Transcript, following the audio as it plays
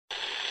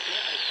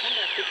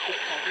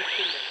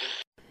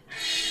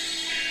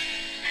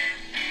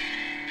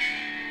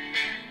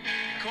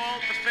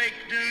Called the fake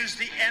news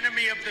the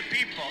enemy of the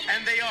people,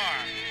 and they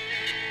are.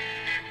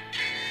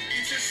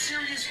 It's a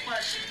serious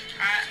question.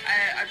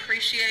 I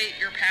appreciate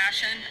your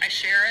passion. I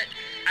share it.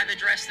 I've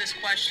addressed this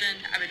question.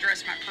 I've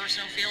addressed my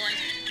personal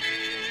feelings.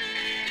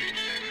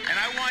 And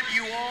I want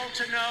you all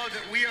to know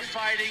that we are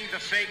fighting the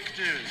fake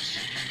news.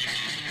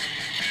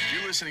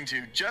 You're listening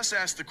to Just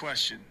Ask the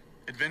Question,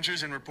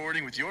 Adventures in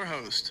Reporting with your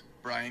host,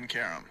 Brian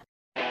Karam.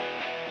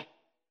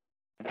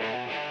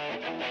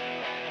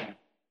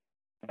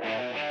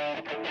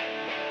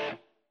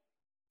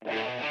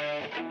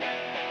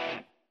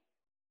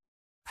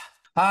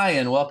 Hi,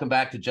 and welcome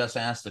back to Just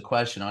Ask the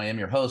Question. I am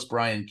your host,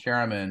 Brian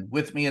Karam.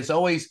 With me, as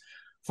always,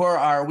 for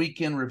our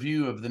weekend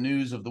review of the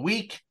news of the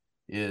week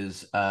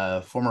is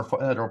former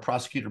federal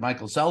prosecutor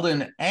Michael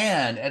Zeldin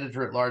and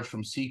editor-at-large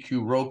from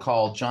CQ Roll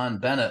Call, John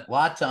Bennett.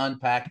 Lot to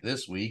unpack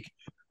this week.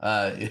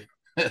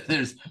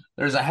 There's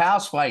a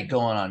house fight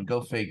going on.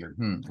 Go figure.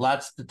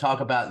 Lots to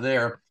talk about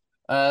there.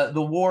 The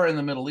war in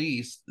the Middle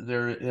East,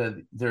 there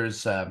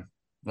is an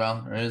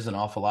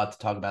awful lot to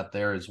talk about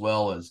there, as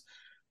well as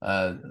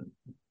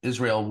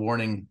Israel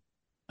warning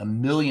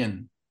 1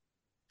 million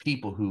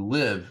people who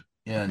live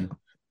in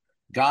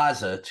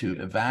Gaza to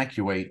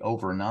evacuate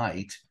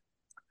overnight.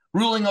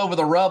 Ruling over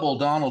the rubble,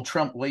 Donald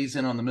Trump weighs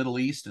in on the Middle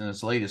East and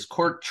his latest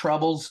court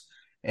troubles.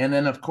 And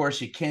then, of course,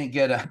 you can't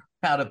get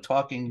out of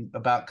talking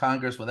about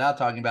Congress without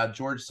talking about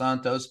George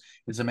Santos,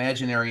 his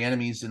imaginary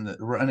enemies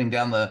running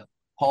down the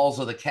halls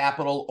of the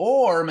Capitol,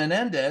 or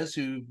Menendez,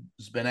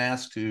 who's been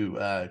asked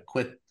to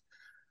quit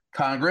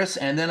Congress.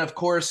 And then, of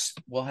course,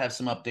 we'll have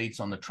some updates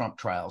on the Trump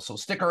trial. So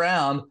stick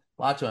around. A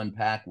lot to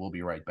unpack. We'll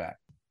be right back.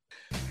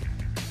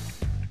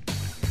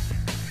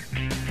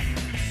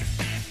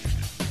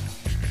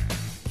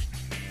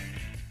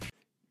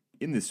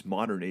 In this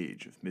modern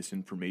age of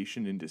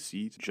misinformation and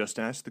deceit, Just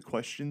Ask the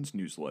Questions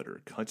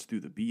newsletter cuts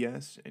through the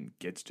BS and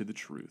gets to the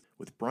truth,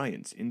 with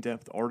Brian's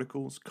in-depth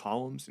articles,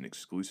 columns, and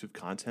exclusive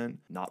content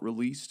not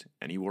released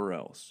anywhere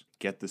else.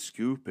 Get the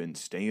scoop and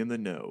stay in the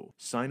know.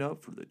 Sign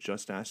up for the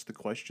Just Ask the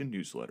Question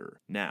newsletter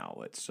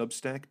now at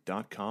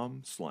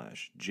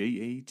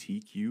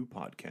substack.com/JATQ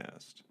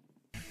podcast.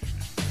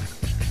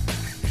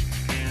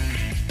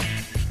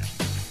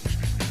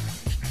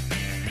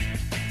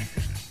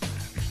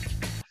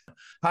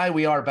 Hi,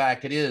 we are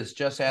back. It is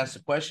Just Ask the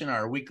Question,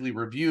 our weekly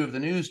review of the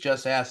news.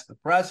 Just Ask the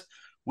Press.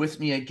 With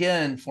me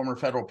again, former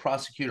federal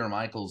prosecutor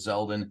Michael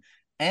Zeldin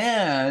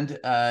and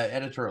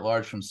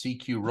editor-at-large from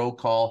CQ Roll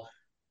Call.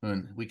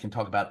 And we can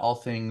talk about all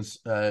things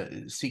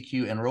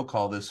CQ and Roll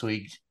Call this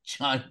week,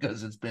 John,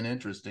 because it's been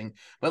interesting.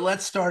 But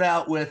let's start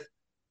out with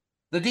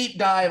the deep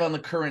dive on the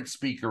current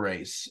speaker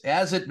race.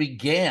 As it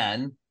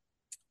began,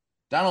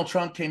 Donald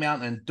Trump came out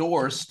and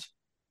endorsed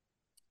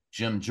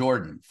Jim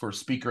Jordan for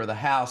Speaker of the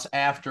House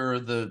after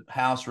the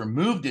House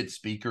removed its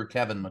Speaker,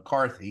 Kevin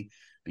McCarthy,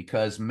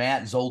 because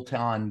Matt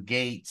Zoltan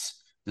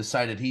Gates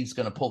decided he's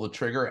going to pull the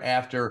trigger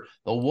after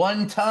the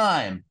one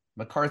time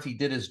McCarthy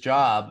did his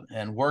job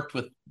and worked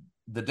with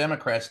the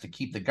Democrats to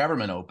keep the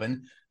government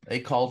open.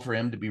 They called for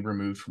him to be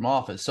removed from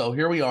office. So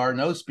here we are,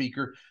 no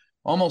Speaker,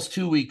 almost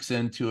 2 weeks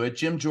into it.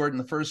 Jim Jordan,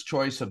 the first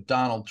choice of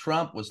Donald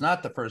Trump, was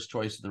not the first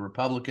choice of the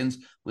Republicans.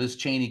 Liz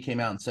Cheney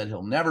came out and said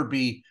he'll never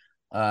be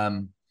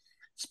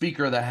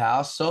Speaker of the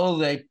House. So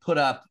they put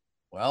up,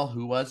 well,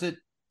 who was it?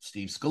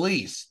 Steve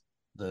Scalise,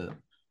 the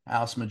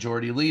House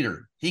Majority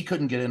Leader. He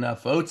couldn't get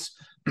enough votes.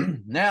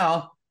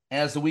 Now,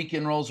 as the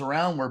weekend rolls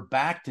around, we're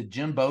back to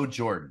Jimbo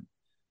Jordan.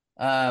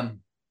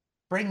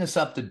 Bring us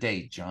up to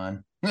date,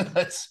 John.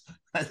 I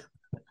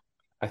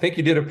think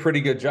you did a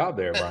pretty good job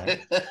there,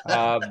 Brian.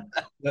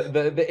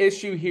 The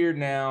issue here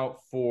now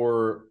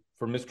for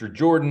Mr.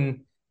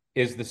 Jordan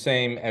is the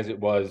same as it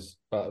was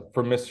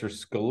for Mr.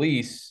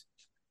 Scalise.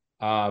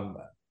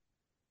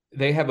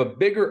 They have a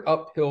bigger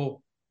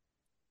uphill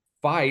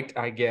fight,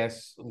 I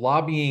guess,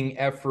 lobbying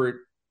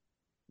effort,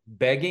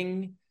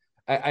 begging.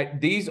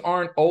 These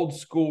aren't old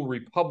school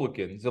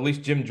Republicans, at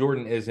least Jim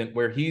Jordan isn't,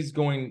 where he's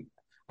going.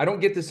 I don't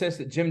get the sense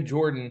that Jim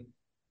Jordan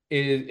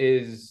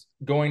is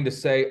going to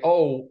say,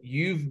 oh,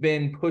 you've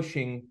been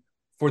pushing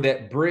for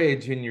that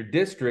bridge in your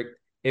district.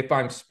 If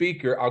I'm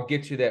Speaker, I'll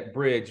get you that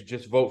bridge.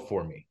 Just vote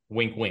for me.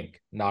 Wink, wink,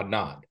 nod,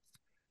 nod.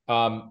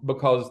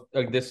 Because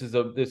this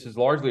is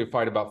largely a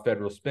fight about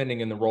federal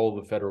spending and the role of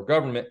the federal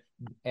government,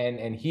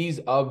 and he's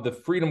of the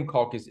Freedom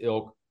Caucus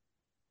ilk.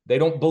 They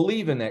don't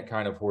believe in that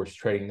kind of horse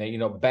trading. They,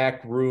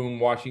 backroom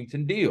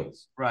Washington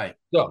deals. Right.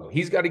 So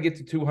he's got to get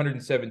to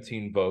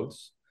 217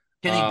 votes.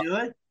 Can he do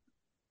it?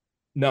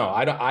 No,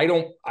 I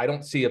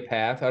don't see a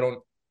path. I don't.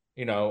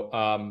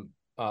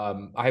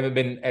 I haven't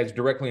been as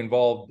directly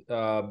involved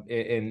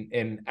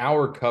in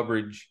our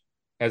coverage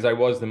as I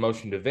was the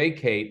motion to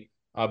vacate.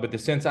 But the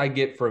sense I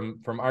get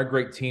from our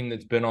great team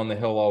that's been on the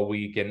Hill all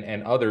week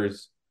and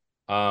others,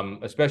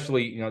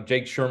 especially,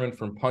 Jake Sherman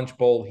from Punch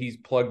Bowl, he's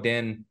plugged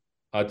in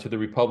to the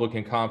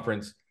Republican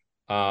conference.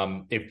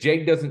 If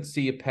Jake doesn't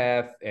see a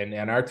path and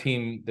our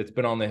team that's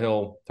been on the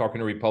Hill talking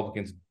to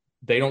Republicans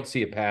they don't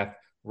see a path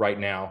right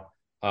now,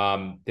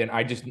 then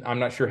I'm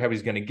not sure how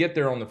he's going to get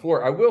there on the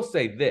floor. I will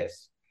say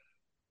this,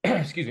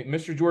 excuse me,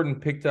 Mr. Jordan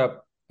picked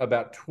up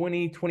about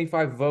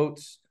 25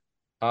 votes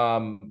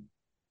in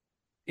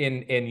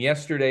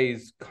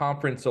yesterday's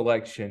conference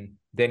election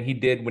than he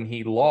did when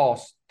he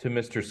lost to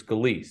Mr.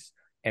 Scalise.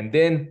 And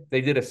then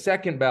they did a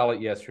second ballot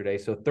yesterday,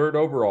 so third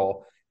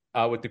overall,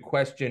 with the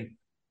question,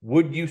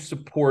 would you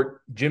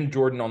support Jim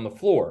Jordan on the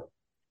floor?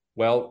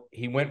 Well,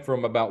 he went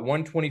from about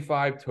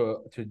 125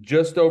 to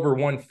just over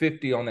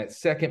 150 on that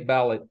second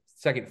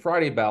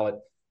Friday ballot.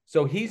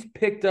 So he's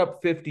picked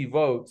up 50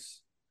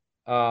 votes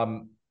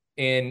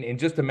in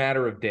just a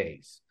matter of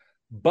days.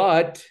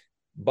 But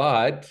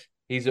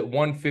he's at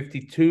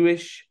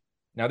 152-ish.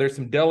 Now, there's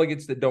some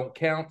delegates that don't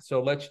count,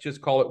 so let's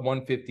just call it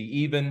 150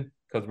 even,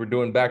 because we're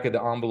doing back of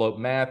the envelope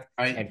math.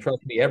 Right. And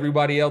trust me,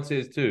 everybody else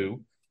is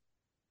too.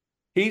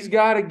 He's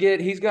got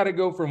to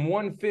go from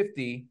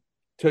 150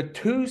 to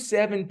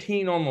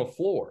 217 on the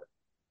floor.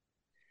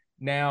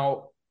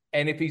 Now,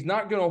 and if he's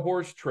not going to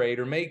horse trade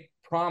or make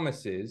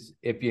promises,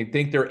 if you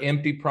think they're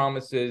empty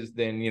promises,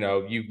 then,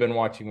 you've been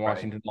watching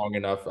Washington long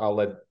enough. I'll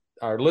let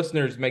our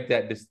listeners make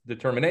that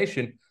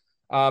determination.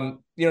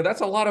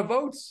 That's a lot of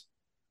votes.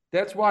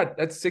 That's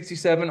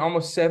 67,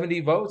 almost 70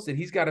 votes that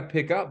he's got to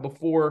pick up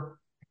before.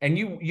 And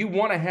you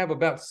want to have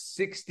about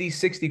 60,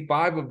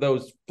 65 of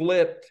those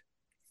flipped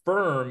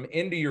firm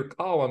into your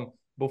column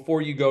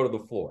before you go to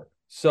the floor.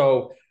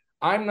 So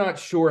I'm not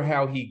sure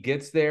how he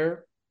gets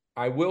there.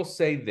 I will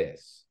say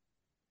this,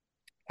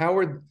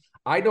 Howard,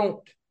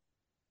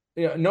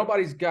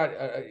 nobody's got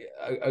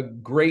a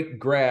great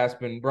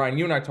grasp. And Brian,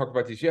 you and I talked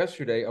about this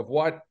yesterday of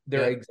what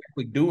they're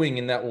exactly doing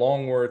in that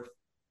Longworth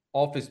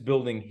office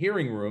building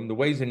hearing room, the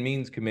Ways and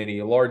Means Committee,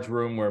 a large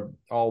room where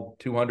all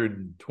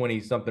 220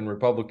 something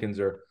Republicans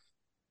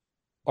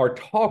are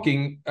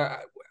talking.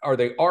 Are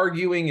they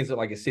arguing? Is it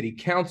like a city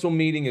council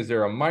meeting? Is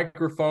there a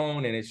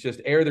microphone and it's just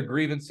air the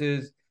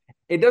grievances?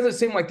 It doesn't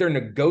seem like they're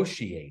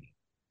negotiating.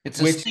 It's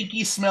a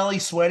stinky, smelly,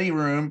 sweaty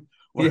room.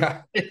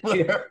 Where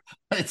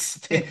it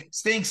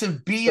stinks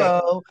of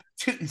BO,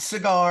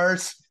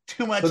 cigars,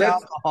 too much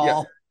alcohol.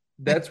 Yeah,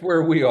 that's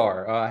where we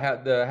are.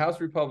 The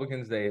House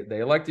Republicans, they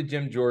elected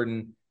Jim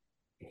Jordan.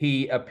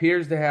 He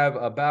appears to have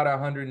about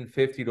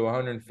 150 to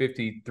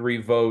 153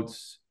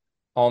 votes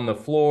on the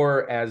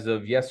floor as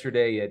of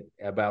yesterday at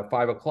about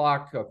 5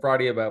 o'clock,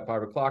 Friday about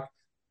 5 o'clock.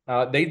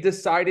 They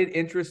decided,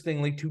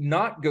 interestingly, to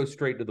not go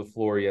straight to the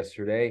floor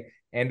yesterday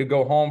and to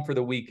go home for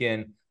the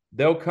weekend.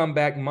 They'll come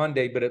back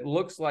Monday, but it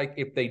looks like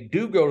if they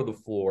do go to the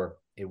floor,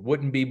 it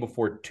wouldn't be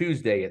before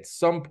Tuesday, at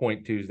some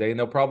point Tuesday, and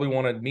they'll probably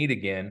want to meet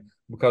again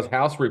because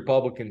House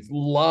Republicans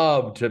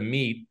love to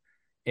meet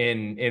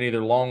in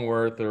either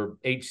Longworth or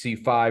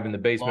HC5 in the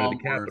basement of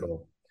the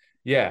Capitol.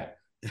 Yeah,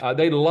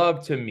 they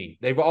love to meet.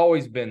 They've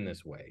always been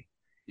this way.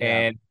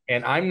 Yeah.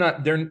 And I'm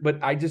not there, but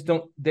I just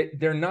don't.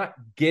 They're not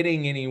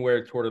getting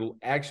anywhere toward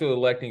actually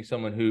electing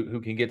someone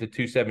who can get to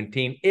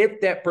 217.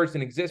 If that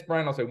person exists,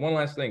 Brian, I'll say one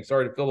last thing.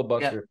 Sorry to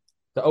filibuster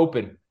to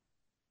open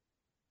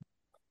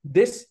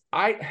this.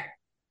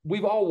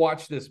 We've all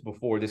watched this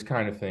before. This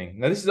kind of thing.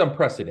 Now this is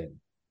unprecedented,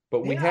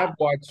 but we have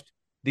watched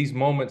these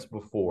moments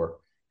before,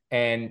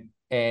 and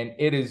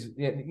it is,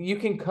 you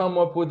can come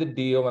up with a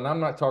deal, and I'm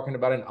not talking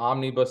about an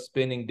omnibus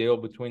spending deal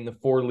between the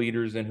four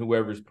leaders and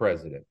whoever's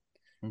president.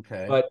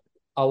 Okay. But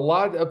a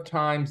lot of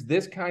times,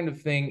 this kind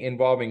of thing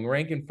involving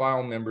rank and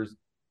file members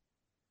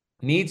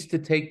needs to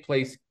take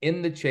place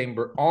in the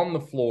chamber, on the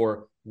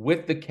floor,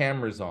 with the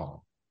cameras on.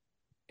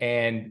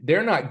 And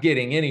they're not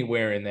getting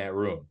anywhere in that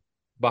room.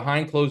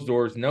 Behind closed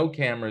doors, no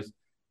cameras.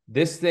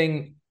 This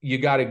thing, you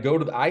got to go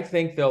to I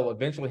think they'll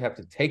eventually have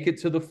to take it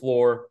to the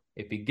floor.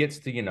 If it gets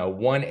to,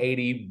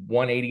 180,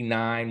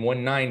 189,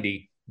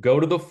 190, go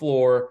to the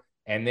floor.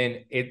 And then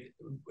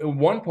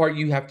one part,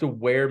 you have to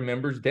wear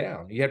members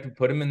down. You have to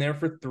put them in there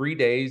for 3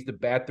 days. The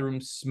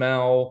bathrooms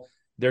smell.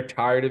 They're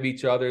tired of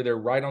each other. They're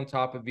right on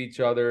top of each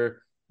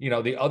other.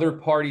 The other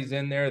parties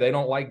in there, they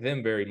don't like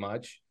them very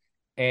much.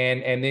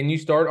 And then you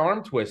start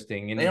arm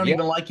twisting. And they don't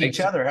even like each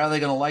other. How are they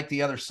going to like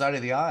the other side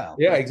of the aisle?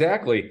 Yeah,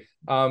 exactly.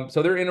 So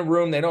they're in a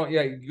room. They don't.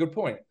 Yeah, good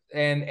point.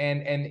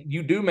 And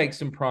you do make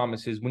some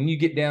promises. When you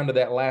get down to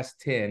that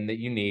last 10 that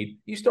you need,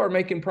 you start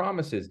making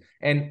promises.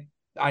 And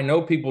I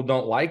know people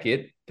don't like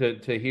it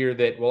to hear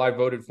that, well, I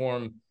voted for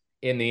him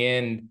in the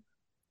end,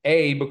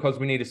 A, because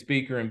we need a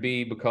speaker, and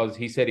B, because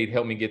he said he'd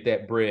help me get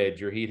that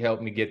bridge, or he'd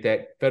help me get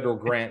that federal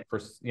grant for,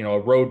 a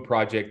road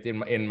project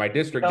in my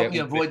district. Help me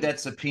avoid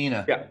that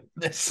subpoena.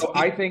 Yeah. So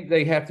I think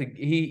they have to,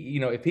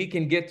 if he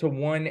can get to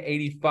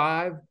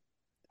 185,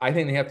 I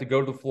think they have to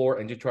go to the floor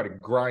and just try to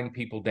grind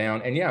people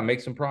down and make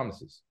some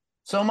promises.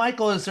 So,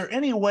 Michael, is there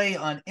any way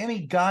on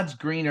any God's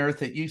green earth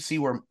that you see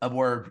where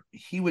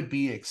he would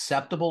be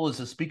acceptable as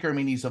a speaker? I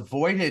mean,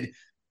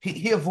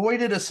 he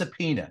avoided a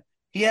subpoena.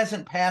 He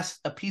hasn't passed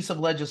a piece of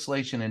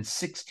legislation in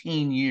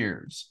 16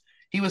 years.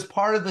 He was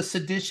part of the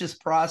seditious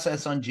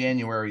process on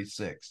January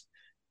 6th.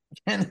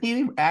 Can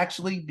he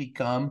actually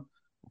become,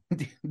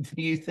 do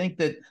you think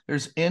that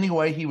there's any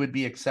way he would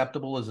be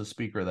acceptable as a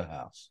Speaker of the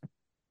House?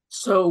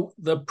 So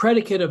the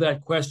predicate of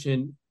that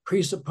question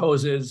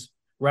presupposes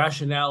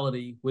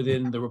rationality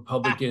within the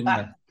Republican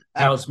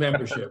House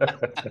membership.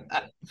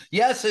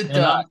 Yes, it And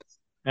does.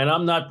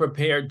 I'm not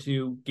prepared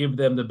to give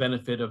them the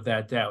benefit of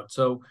that doubt.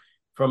 So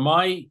from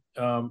my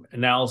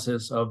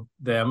analysis of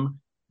them,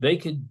 they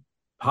could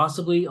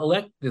possibly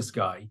elect this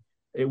guy.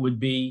 It would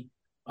be,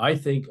 I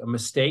think, a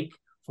mistake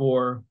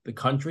for the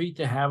country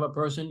to have a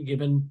person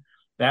given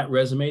that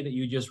resume that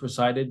you just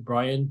recited,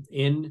 Brian,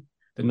 in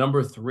the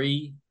number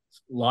 3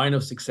 line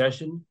of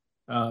succession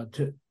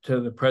to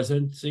the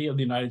presidency of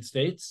the United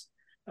States.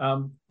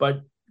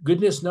 But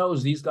goodness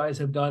knows these guys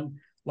have done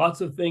lots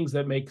of things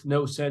that make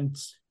no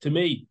sense to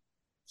me.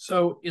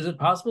 So is it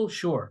possible?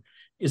 Sure.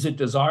 Is it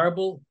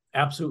desirable?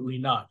 Absolutely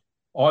not.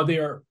 Are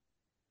there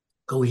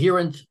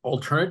coherent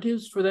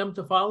alternatives for them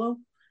to follow?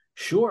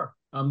 Sure.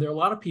 There are a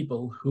lot of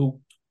people who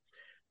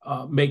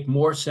make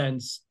more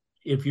sense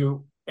if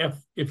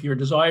your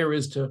desire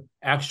is to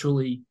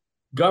actually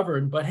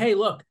govern. But hey,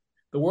 look,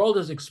 the world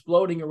is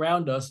exploding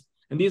around us,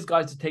 and these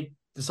guys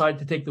decide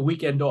to take the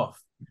weekend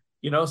off.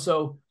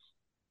 So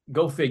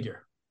go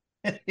figure.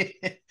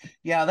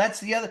 Yeah, that's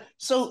the other.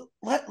 So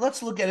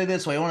let's look at it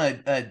this way. I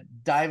want to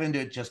dive into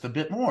it just a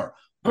bit more.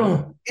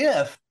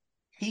 If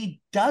he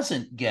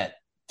doesn't get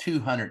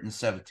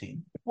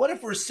 217, what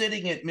if we're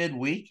sitting at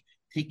midweek?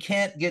 He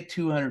can't get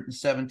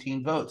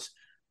 217 votes.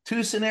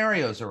 2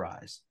 scenarios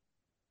arise.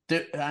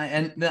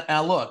 And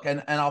now look,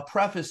 and I'll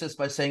preface this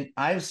by saying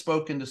I've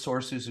spoken to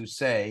sources who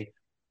say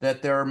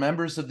that there are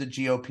members of the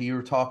GOP who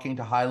are talking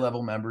to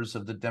high-level members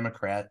of the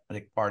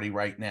Democratic Party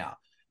right now.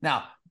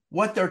 Now,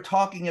 what they're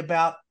talking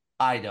about,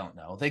 I don't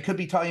know. They could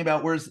be talking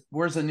about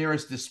where's the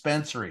nearest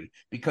dispensary,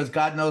 because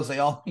God knows they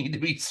all need to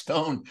be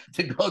stoned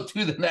to go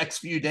through the next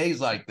few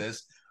days like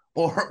this,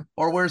 or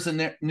where's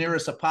the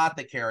nearest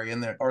apothecary,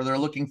 and they're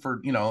looking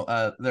for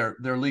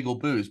their legal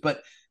booze.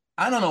 But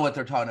I don't know what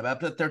they're talking about,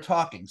 but they're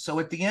talking. So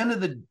at the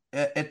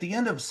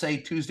end of say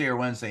Tuesday or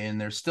Wednesday,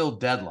 and they're still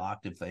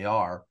deadlocked if they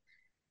are,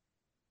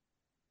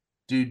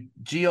 do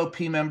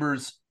GOP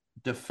members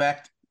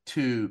defect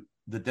to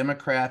the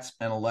Democrats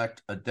and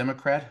elect a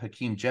Democrat,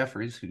 Hakeem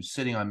Jeffries, who's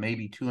sitting on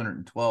maybe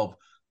 212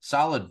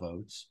 solid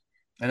votes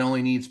and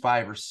only needs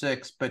 5 or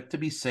 6, but to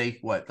be safe,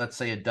 let's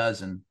say a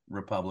dozen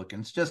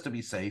Republicans, just to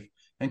be safe,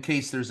 in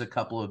case there's a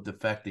couple of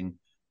defecting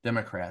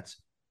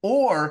Democrats?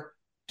 Or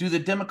do the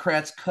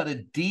Democrats cut a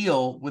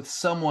deal with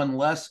someone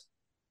less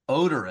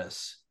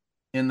odorous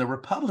in the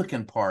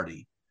Republican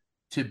Party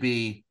to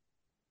be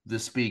the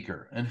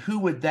speaker? And who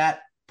would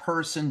that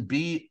person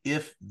be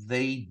if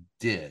they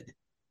did?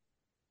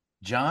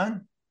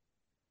 John?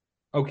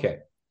 Okay,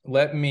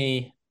 let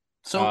me.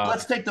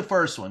 Let's take the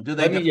first one. Do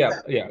they?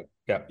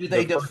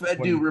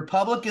 Do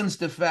Republicans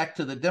defect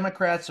to the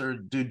Democrats, or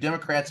do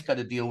Democrats cut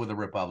a deal with the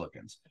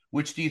Republicans?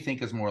 Which do you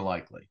think is more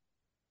likely?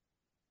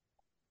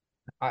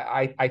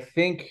 I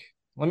think.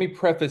 Let me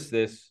preface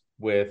this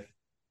with,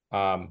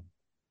 I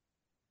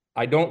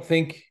don't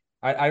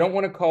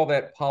want to call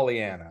that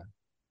Pollyanna,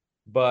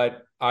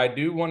 but I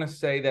do want to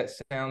say that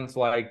sounds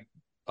like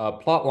a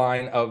plot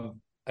line of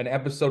an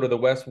episode of The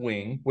West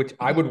Wing, which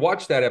I would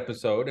watch that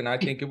episode, and I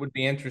think it would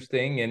be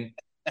interesting and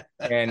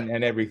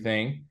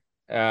everything.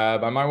 I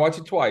might watch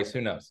it twice,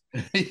 who knows?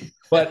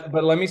 But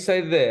let me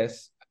say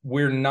this: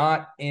 we're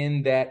not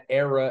in that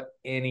era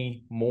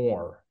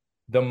anymore.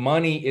 The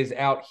money is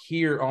out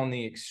here on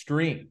the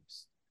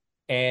extremes,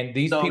 and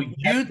these people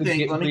have to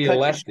get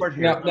reelected.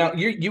 Now,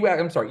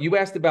 I'm sorry, you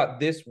asked about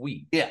this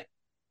week. Yeah.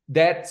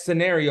 That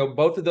scenario,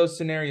 both of those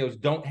scenarios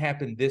don't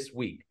happen this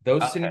week.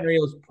 Those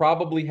scenarios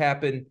probably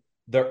happen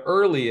the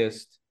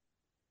earliest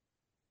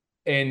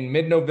in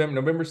mid-November.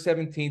 November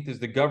 17th is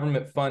the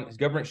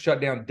government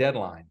shutdown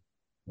deadline.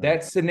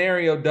 That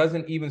scenario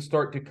doesn't even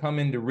start to come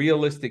into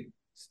realistic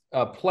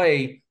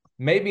play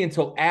maybe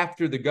until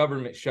after the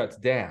government shuts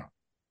down.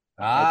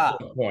 At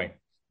some point.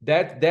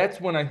 That's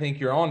when I think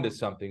you're onto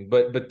something.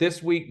 But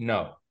this week,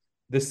 no.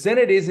 The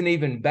Senate isn't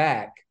even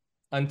back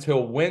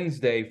until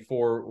Wednesday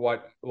for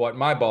what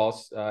my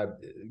boss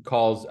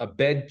calls a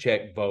bed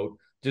check vote,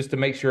 just to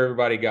make sure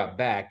everybody got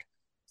back.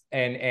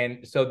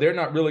 And so they're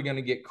not really going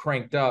to get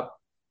cranked up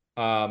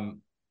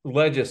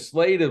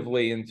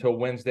legislatively until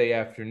Wednesday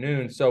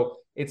afternoon. So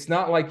it's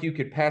not like you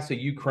could pass a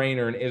Ukraine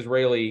or an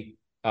Israeli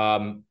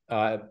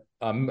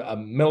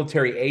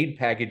military aid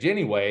package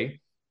anyway,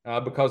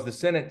 because the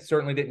Senate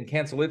certainly didn't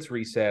cancel its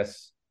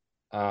recess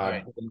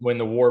when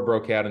the war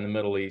broke out in the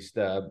Middle East.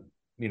 They're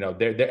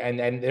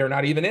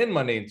not even in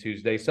Monday and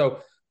Tuesday. So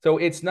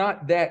it's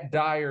not that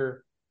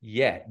dire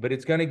yet, but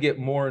it's going to get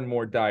more and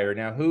more dire.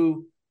 Now,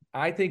 who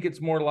I think it's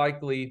more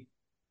likely,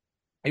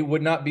 it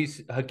would not be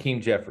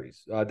Hakeem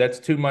Jeffries. That's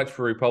too much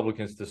for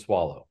Republicans to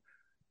swallow.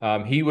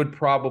 He would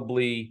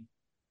probably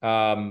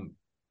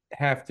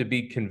have to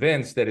be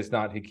convinced that it's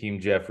not Hakeem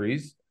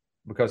Jeffries,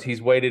 because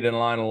he's waited in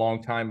line a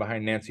long time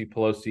behind Nancy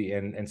Pelosi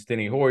and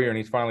Steny Hoyer, and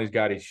he's finally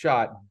got his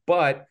shot.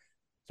 But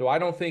so I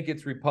don't think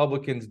it's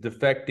Republicans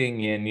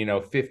defecting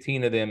in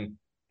 15 of them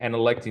and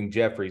electing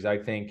Jeffries. I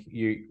think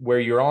where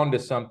you're on to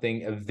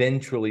something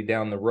eventually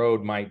down the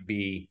road might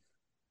be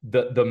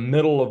the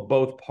middle of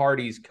both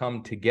parties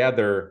come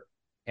together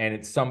and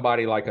it's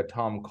somebody like a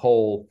Tom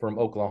Cole from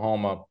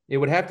Oklahoma, it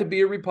would have to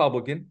be a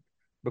Republican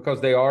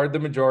because they are the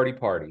majority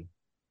party.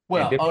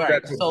 Well, all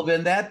right. So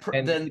then that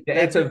I think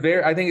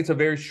it's a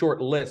very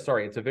short list.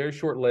 Sorry, it's a very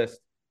short list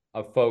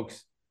of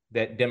folks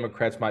that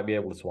Democrats might be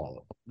able to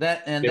swallow.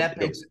 That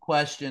begs the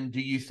question: do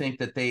you think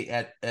that they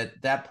at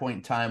that point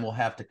in time will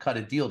have to cut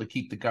a deal to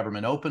keep the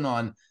government open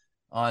on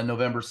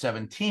November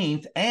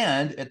 17th,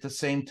 and at the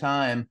same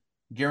time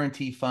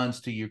guarantee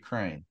funds to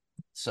Ukraine?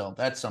 So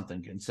that's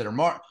something to consider.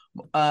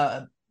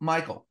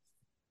 Michael.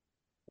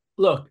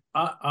 Look,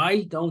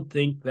 I don't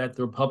think that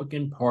the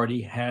Republican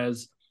Party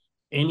has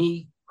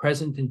any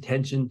present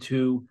intention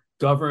to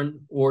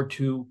govern or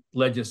to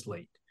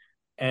legislate.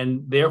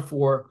 And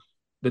therefore,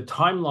 the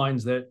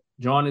timelines that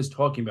John is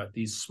talking about,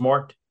 these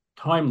smart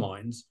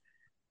timelines,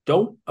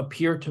 don't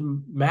appear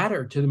to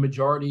matter to the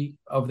majority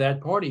of that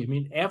party. I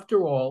mean,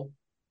 after all,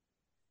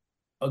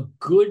 a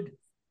good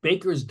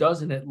baker's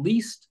dozen at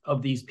least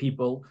of these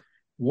people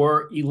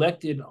were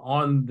elected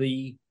on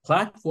the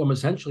platform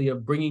essentially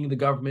of bringing the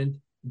government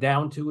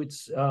down to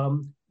its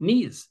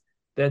knees,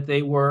 that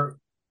they were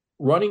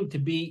running to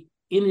be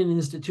in an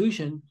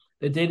institution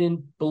that they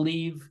didn't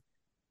believe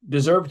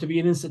deserved to be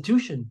an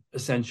institution,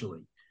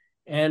 essentially.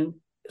 And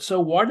so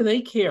why do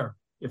they care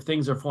if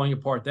things are falling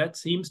apart? That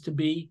seems to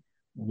be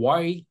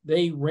why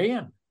they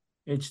ran.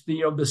 It's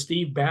the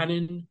Steve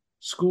Bannon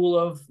school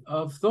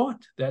of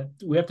thought that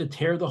we have to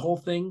tear the whole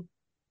thing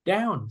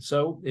down.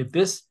 So if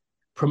this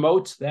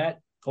promotes that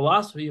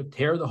philosophy of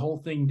tear the whole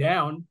thing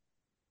down,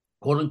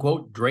 quote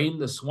unquote, drain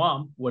the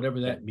swamp,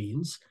 whatever that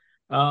means,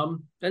 then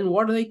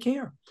why do they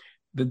care?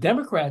 The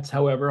Democrats,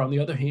 however, on the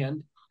other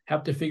hand,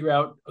 have to figure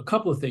out a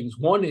couple of things.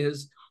 One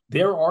is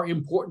there are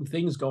important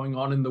things going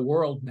on in the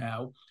world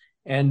now,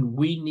 and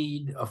we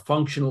need a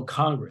functional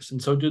Congress.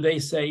 And so do they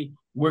say,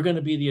 we're going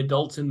to be the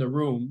adults in the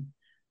room,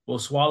 we'll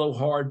swallow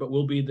hard, but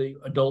we'll be the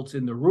adults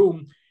in the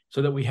room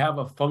so that we have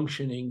a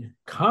functioning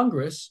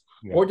Congress?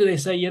 Yeah. Or do they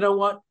say, you know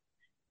what?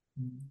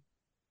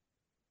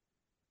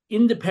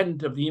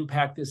 Independent of the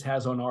impact this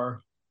has on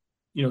our,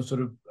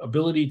 sort of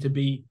ability to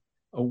be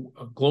a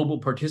global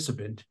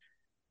participant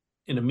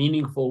in a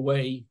meaningful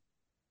way,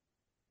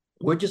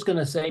 we're just going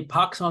to say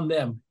pox on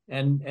them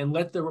and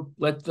let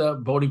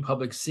the voting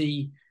public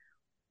see,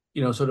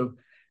 sort of.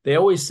 They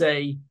always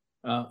say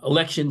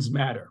elections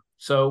matter.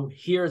 So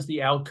here's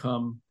the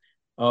outcome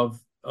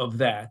of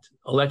that.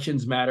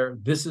 Elections matter.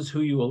 This is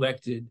who you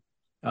elected.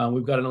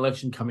 We've got an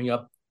election coming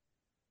up.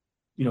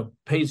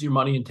 Pays your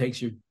money and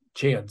takes your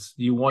chance.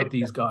 You want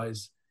these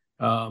guys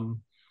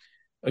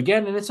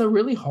again, and it's a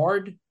really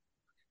hard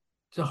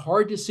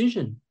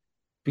decision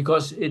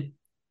because it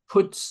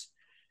puts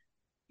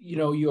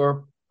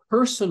your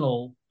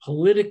personal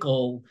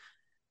political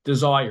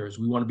desires.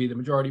 We want to be the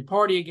majority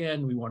party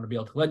again. We want to be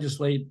able to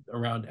legislate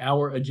around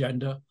our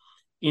agenda,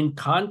 in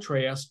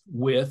contrast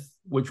with,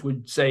 which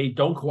would say,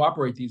 don't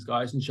cooperate these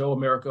guys and show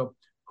America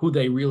who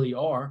they really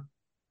are,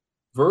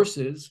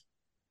 versus,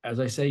 as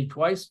I say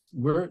twice,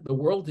 the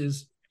world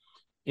is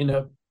in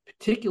a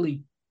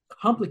particularly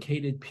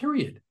complicated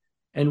period,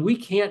 and we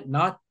can't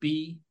not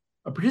be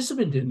a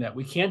participant in that.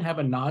 We can't have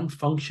a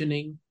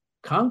non-functioning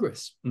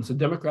Congress. And so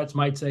Democrats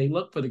might say,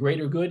 look, for the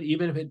greater good,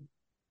 even if it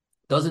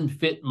doesn't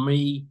fit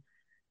me,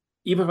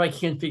 even if I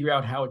can't figure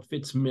out how it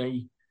fits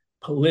me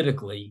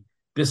politically,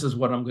 this is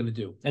what I'm going to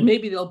do. And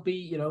maybe they'll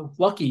be,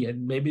 lucky,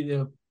 and maybe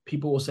the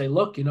people will say,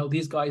 look,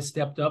 these guys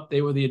stepped up.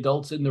 They were the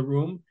adults in the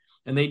room,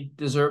 and they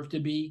deserve to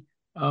be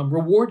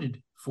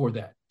rewarded for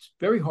that. It's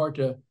very hard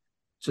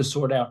to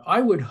sort out.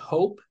 I would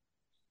hope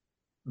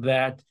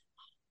that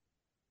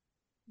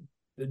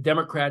the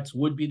Democrats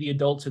would be the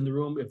adults in the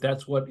room if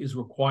that's what is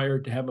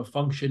required to have a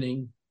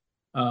functioning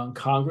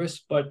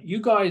Congress. But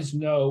you guys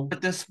know.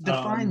 But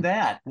define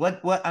that.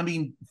 What I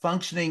mean,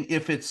 functioning.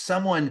 If it's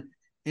someone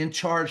in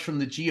charge from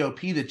the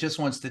GOP that just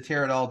wants to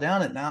tear it all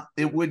down,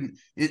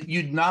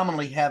 you'd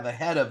nominally have a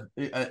head of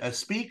a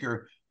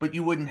speaker, but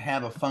you wouldn't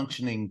have a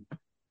functioning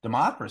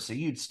democracy.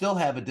 You'd still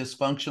have a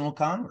dysfunctional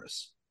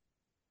Congress.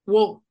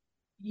 Well,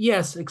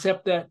 yes,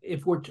 except that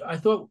I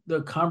thought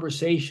the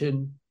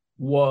conversation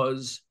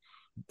was,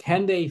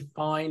 can they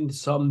find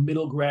some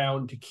middle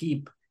ground to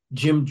keep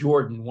Jim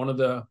Jordan, one of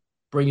the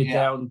bring it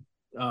down,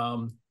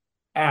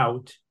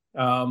 out?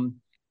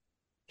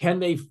 Can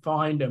they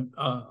find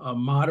a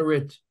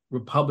moderate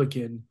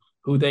Republican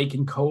who they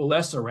can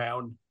coalesce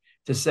around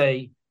to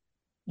say,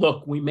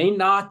 look, we may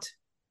not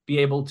be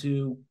able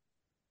to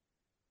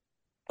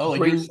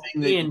bring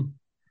in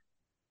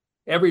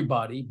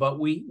everybody, but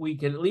we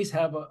can at least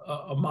have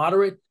a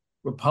moderate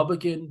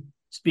Republican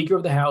Speaker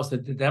of the House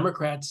that the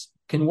Democrats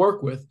can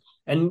work with.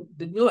 And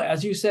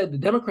as you said, the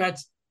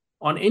Democrats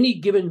on any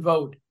given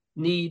vote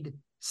need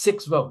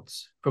 6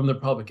 votes from the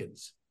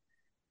Republicans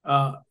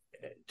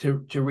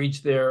to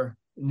reach their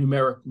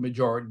numeric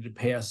majority to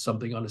pass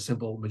something on a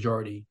simple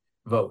majority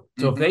vote.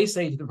 So if they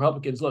say to the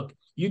Republicans, look,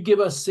 you give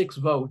us 6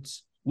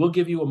 votes, we'll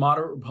give you a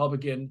moderate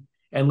Republican,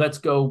 and let's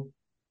go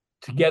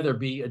together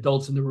be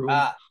adults in the room.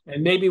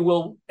 And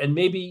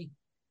maybe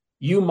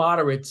you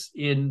moderates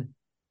in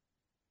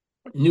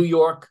New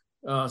York,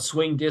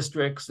 swing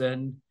districts,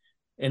 and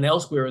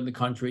elsewhere in the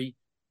country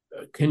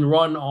can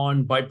run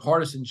on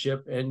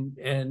bipartisanship,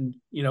 and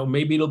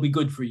maybe it'll be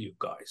good for you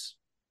guys.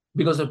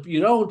 Because if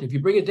you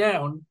bring it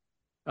down,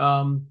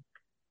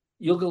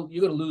 you're going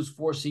to lose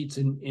 4 seats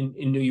in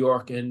New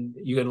York, and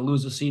you're going to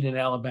lose a seat in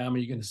Alabama.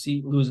 You're going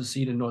to lose a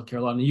seat in North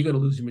Carolina. You're going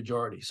to lose your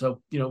majority.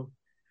 So,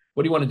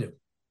 what do you want to do?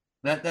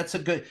 That's a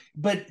good,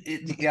 but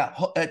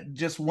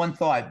just one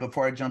thought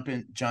before I jump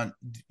in, John.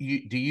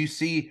 Do you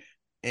see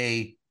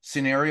a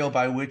scenario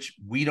by which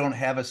we don't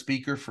have a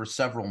speaker for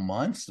several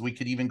months? We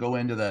could even go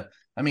into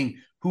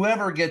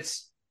whoever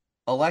gets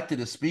elected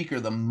a speaker,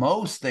 the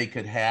most they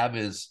could have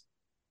is,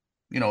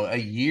 a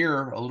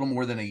year, a little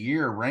more than a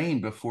year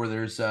reign before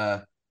there's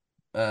the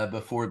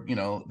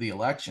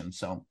election.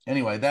 So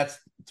anyway, that's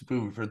to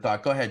prove for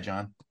thought. Go ahead,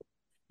 John.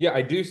 Yeah,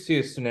 I do see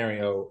a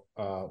scenario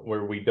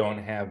where we don't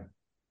have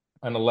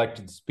an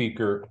elected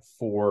speaker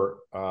for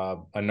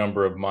a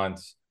number of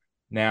months.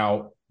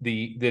 Now,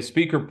 the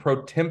speaker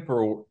pro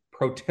tempore,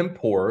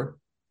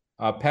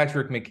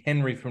 Patrick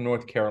McHenry from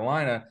North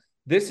Carolina,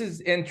 this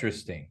is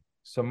interesting.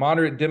 So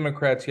moderate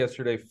Democrats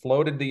yesterday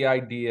floated the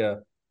idea.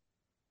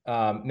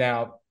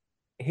 Now,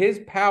 his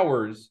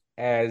powers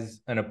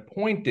as an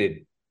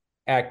appointed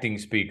acting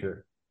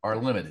speaker are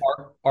limited,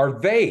 are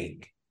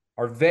vague.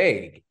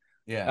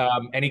 Yeah.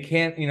 And he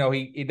can't,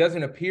 he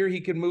doesn't appear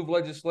he can move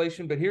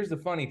legislation. But here's the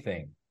funny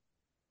thing.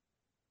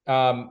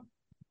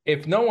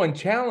 If no one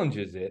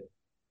challenges it,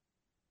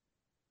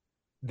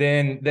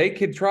 then they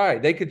could try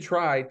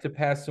to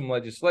pass some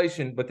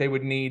legislation, but they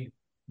would need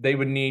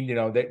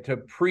to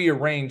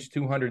prearrange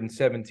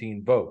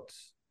 217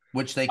 votes,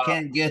 which they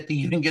can't get to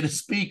even get a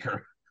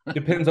speaker.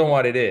 Depends on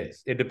what it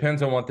is. It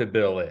depends on what the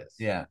bill is.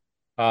 Yeah.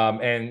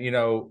 And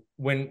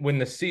when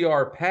the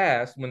CR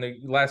passed, when the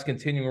last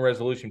continuing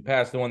resolution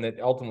passed, the one that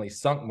ultimately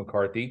sunk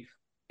McCarthy,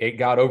 it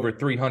got over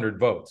 300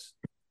 votes.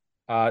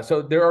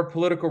 So there are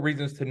political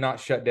reasons to not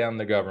shut down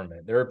the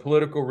government. There are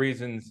political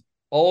reasons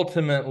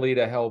ultimately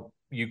to help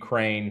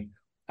Ukraine.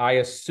 I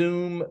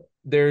assume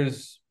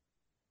there's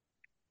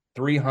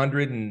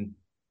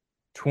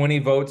 320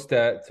 votes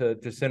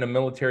to send a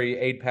military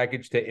aid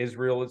package to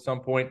Israel at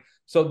some point.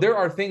 So there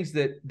are things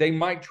that they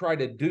might try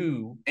to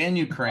do. And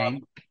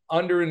Ukraine.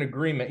 Under an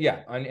agreement.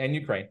 Yeah, and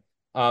Ukraine.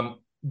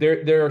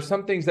 There are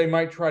some things they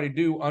might try to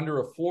do under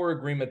a floor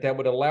agreement that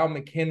would allow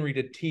McHenry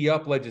to tee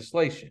up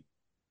legislation.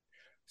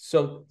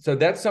 So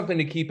that's something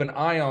to keep an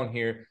eye on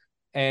here.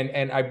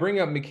 And I bring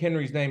up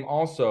McHenry's name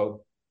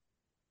also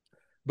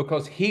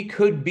because he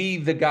could be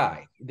the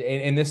guy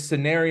in this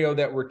scenario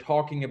that we're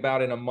talking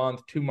about in a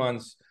month, 2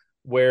 months,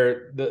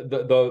 where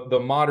the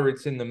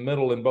moderates in the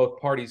middle in both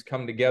parties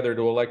come together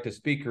to elect a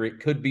speaker. It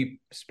could be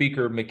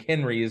Speaker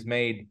McHenry is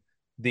made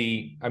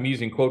I'm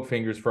using quote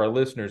fingers for our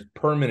listeners,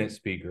 permanent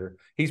speaker.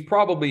 He's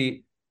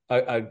probably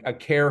a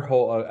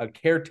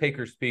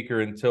caretaker speaker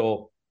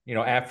until,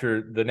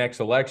 after the next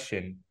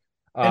election.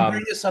 And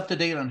bring us up to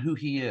date on who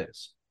he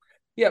is.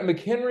 Yeah,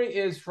 McHenry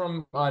is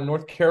from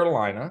North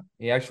Carolina.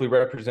 He actually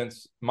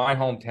represents my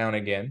hometown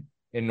again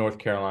in North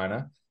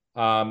Carolina.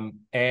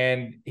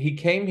 And he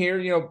came here,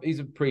 he's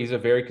a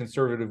very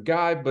conservative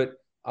guy, but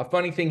a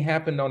funny thing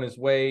happened on his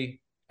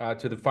way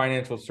to the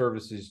financial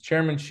services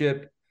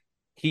chairmanship.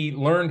 He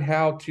learned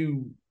how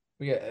to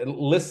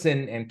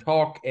listen and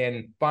talk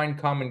and find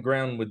common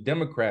ground with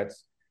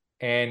Democrats.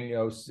 And,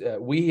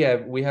 we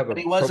have But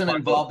he wasn't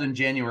involved in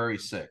January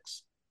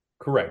 6th.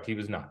 Correct. He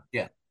was not.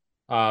 Yeah.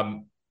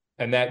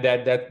 And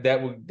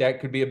that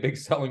could be a big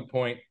selling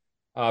point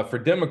for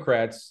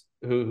Democrats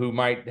who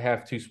might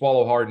have to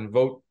swallow hard and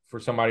vote for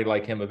somebody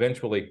like him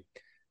eventually.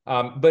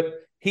 But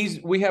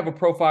we have a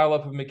profile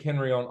up of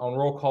McHenry on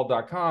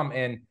rollcall.com,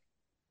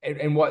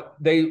 and what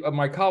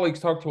my colleagues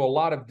talked to a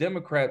lot of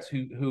Democrats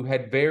who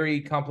had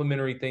very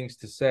complimentary things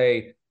to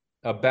say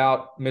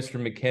about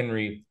Mr.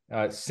 McHenry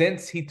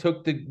since he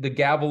took the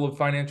gavel of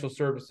financial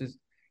services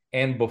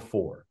and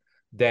before.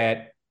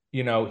 That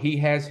he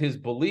has his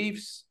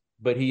beliefs,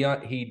 but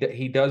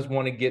he does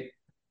want to get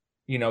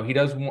he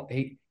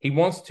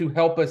wants to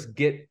help us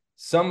get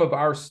some of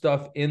our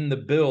stuff in the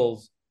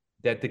bills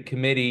that the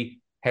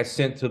committee has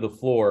sent to the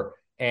floor,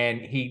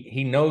 and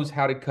he knows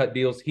how to cut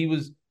deals. He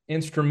was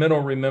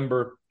instrumental.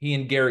 Remember, he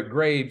and Garrett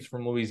Graves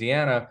from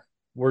Louisiana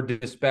were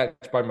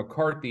dispatched by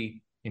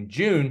McCarthy in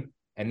June,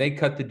 and they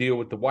cut the deal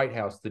with the White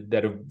House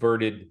that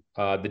averted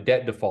the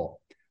debt default.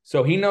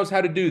 So he knows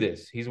how to do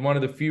this. He's one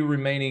of the few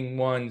remaining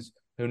ones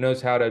who knows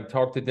how to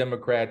talk to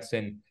Democrats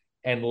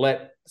and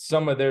let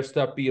some of their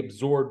stuff be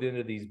absorbed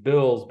into these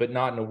bills, but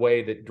not in a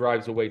way that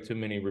drives away too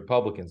many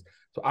Republicans.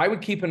 So I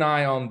would keep an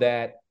eye on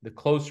that. The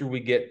closer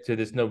we get to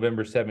this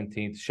November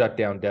 17th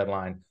shutdown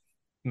deadline,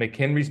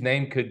 McHenry's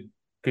name could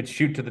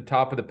shoot to the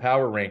top of the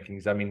power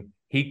rankings. I mean,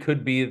 he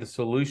could be the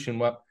solution.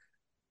 Well,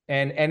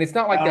 and it's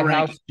not like power the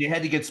rankings. House. You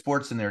had to get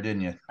sports in there,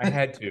 didn't you? I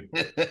had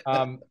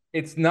to.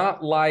 It's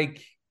not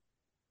like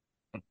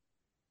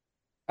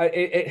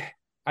I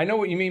know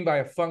what you mean by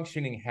a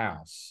functioning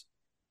House.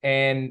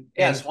 And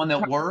yes, one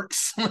that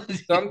works.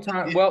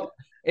 Sometimes, well,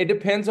 it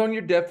depends on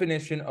your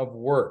definition of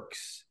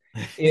works.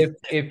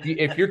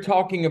 If you're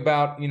talking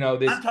about, this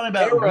I'm talking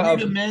about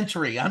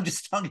rudimentary. I'm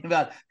just talking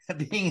about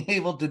being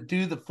able to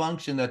do the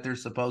function that they're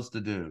supposed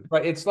to do.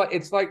 Right. It's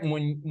like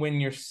when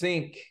your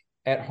sink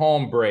at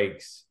home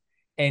breaks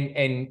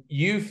and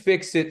you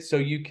fix it so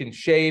you can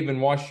shave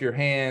and wash your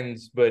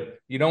hands, but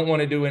you don't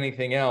want to do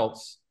anything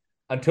else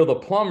until the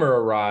plumber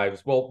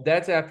arrives. Well,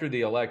 that's after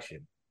the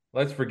election.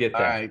 Let's forget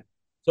that. All right.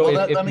 So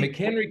well, if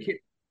McHenry,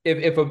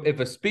 if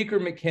a Speaker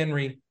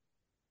McHenry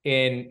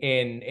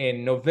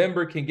in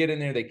November can get in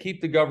there, they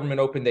keep the government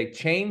open, they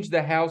change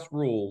the House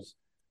rules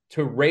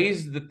to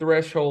raise the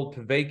threshold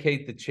to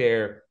vacate the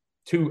chair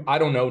to, I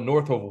don't know,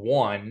 north of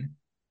 1,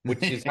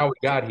 which is how we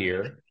got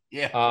here.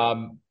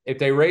 Yeah. If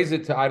they raise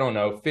it to, I don't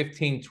know,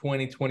 15,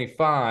 20,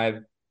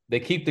 25, they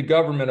keep the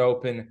government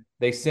open,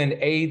 they send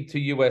aid to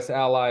U.S.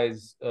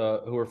 allies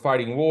who are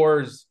fighting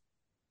wars.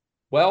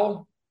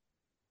 Well,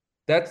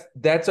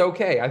 that's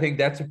okay. I think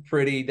that's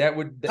that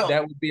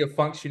would be a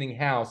functioning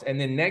House. And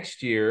then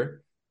next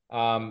year,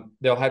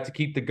 they'll have to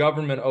keep the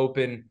government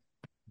open,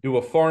 do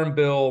a farm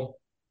bill.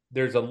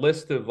 There's a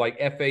list of like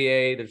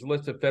FAA, there's a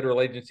list of federal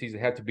agencies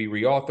that have to be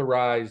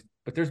reauthorized,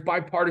 but there's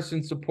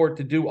bipartisan support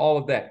to do all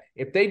of that.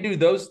 If they do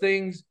those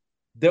things,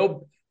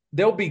 they'll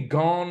be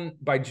gone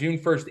by June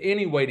 1st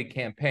anyway to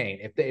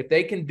campaign. If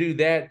they can do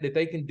that, if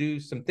they can do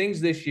some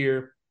things this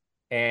year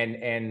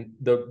and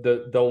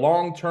the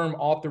long-term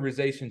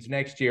authorizations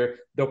next year,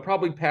 they'll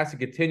probably pass a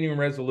continuing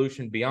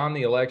resolution beyond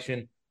the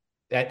election.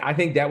 I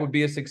think that would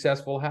be a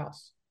successful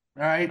House.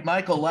 All right,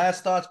 Michael,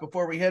 last thoughts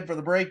before we head for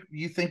the break.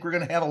 You think we're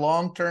going to have a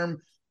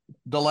long-term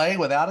delay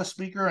without a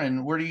speaker,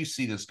 and where do you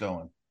see this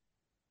going?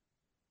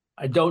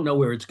 I don't know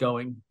where it's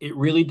going. It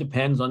really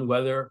depends on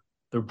whether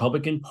the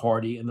Republican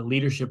Party and the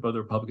leadership of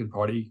the Republican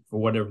Party, for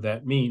whatever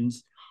that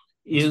means,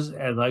 is,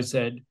 as I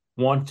said,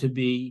 want to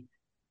be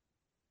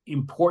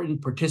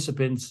important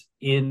participants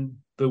in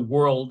the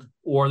world,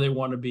 or they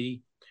want to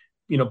be,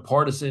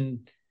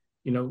 partisan,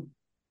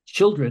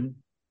 children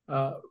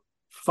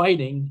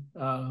fighting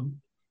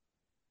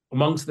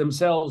amongst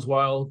themselves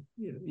while,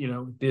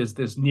 there's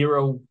this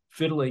Nero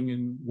fiddling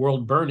and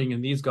world burning,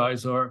 and these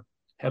guys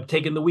have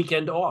taken the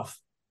weekend off.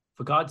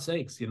 For God's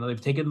sakes,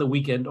 they've taken the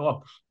weekend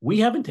off. We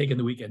haven't taken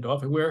the weekend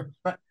off, and we're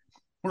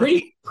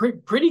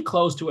pretty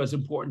close to as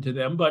important to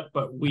them, but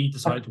we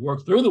decided to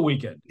work through the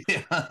weekend.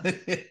 Yeah.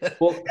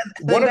 Well,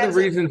 one of the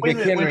reasons wait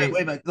a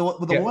minute.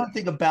 The one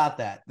thing about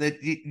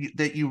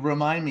that you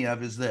remind me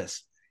of is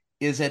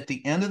at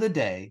the end of the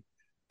day,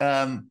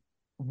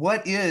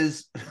 what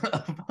is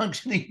a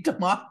functioning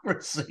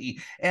democracy,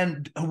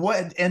 and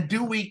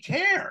do we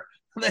care?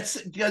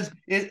 That's because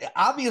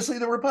obviously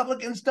the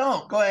Republicans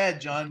don't. Go ahead,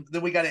 John.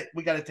 Then we got to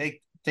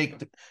take a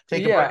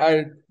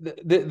break.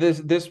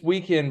 This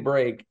weekend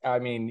break, I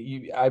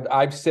mean,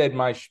 I've said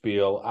my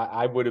spiel.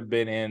 I would have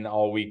been in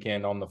all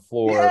weekend on the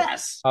floor.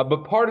 Yes.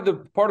 But part of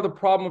the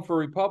problem for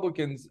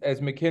Republicans, as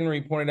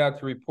McHenry pointed out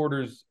to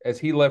reporters as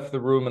he left the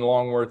room in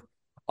Longworth,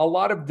 a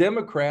lot of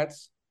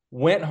Democrats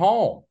went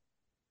home.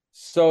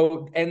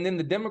 So, and then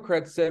the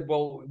Democrats said,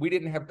 well, we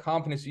didn't have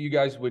confidence that you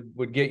guys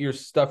would get your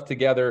stuff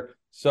together.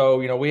 So,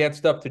 we had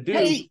stuff to do.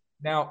 Hey,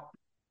 now,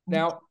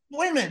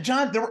 wait a minute,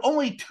 John. There were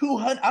only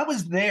 200. I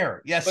was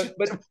there. Yes,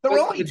 but there were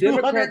only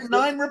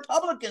 209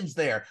 Republicans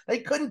there. They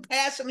couldn't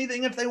pass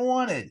anything if they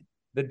wanted.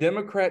 The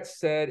Democrats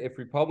said if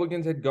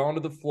Republicans had gone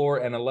to the floor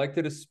and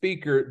elected a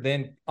speaker,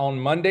 then on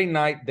Monday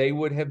night, they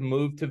would have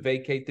moved to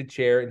vacate the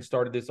chair and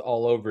started this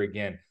all over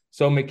again.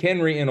 So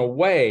McHenry, in a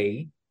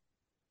way,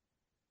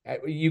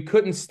 you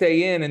couldn't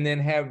stay in and then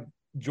have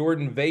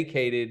Jordan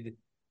vacated,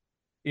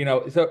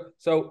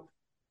 so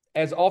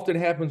as often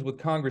happens with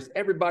Congress,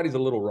 everybody's a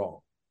little wrong.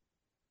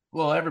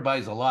 Well,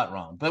 everybody's a lot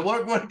wrong, but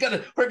we're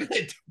gonna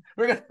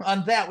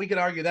on that, we could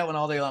argue that one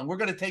all day long. We're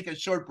gonna take a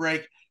short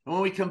break, and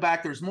when we come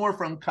back, there's more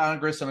from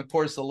Congress, and of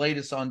course, the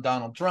latest on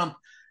Donald Trump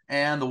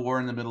and the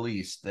war in the Middle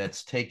East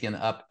that's taken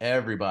up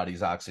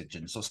everybody's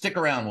oxygen. So stick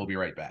around. We'll be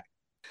right back.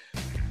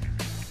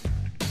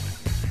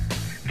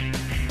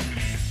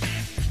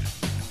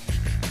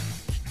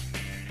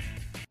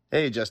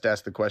 Hey, Just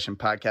Ask the Question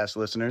podcast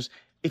listeners.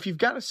 If you've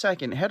got a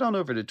second, head on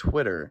over to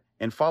Twitter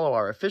and follow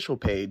our official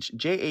page,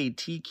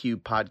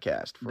 JATQ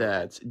Podcast.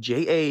 That's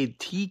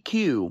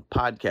JATQ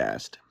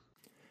Podcast.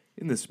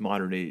 In this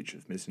modern age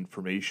of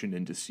misinformation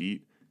and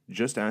deceit,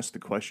 Just Ask the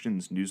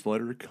Questions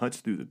newsletter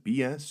cuts through the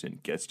BS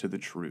and gets to the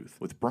truth,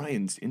 with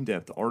Brian's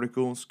in-depth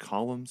articles,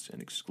 columns, and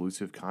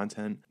exclusive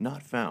content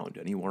not found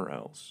anywhere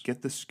else.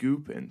 Get the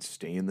scoop and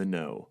stay in the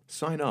know.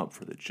 Sign up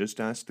for the Just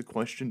Ask the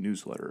Question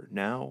newsletter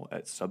now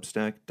at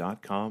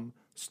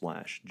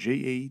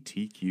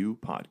substack.com/JATQ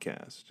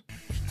podcast.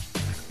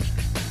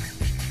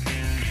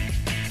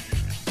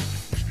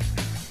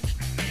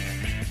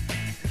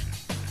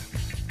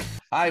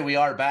 Hi, we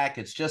are back.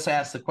 It's Just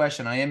Ask the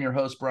Question. I am your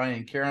host,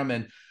 Brian Karam,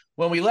 and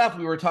when we left,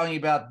 we were talking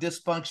about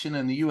dysfunction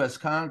in the U.S.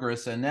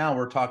 Congress, and now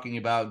we're talking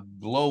about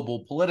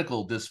global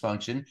political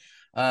dysfunction.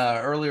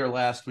 Earlier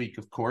last week,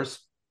 of course,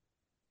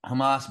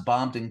 Hamas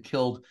bombed and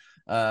killed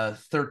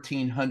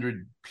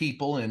 1,300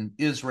 people in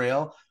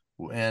Israel,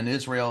 and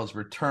Israel has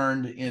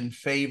returned in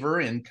favor,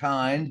 in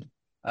kind,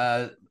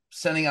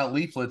 sending out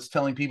leaflets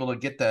telling people to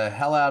get the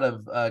hell out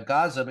of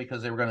Gaza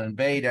because they were going to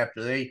invade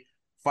after they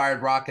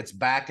fired rockets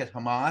back at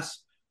Hamas.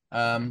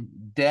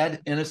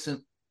 Dead,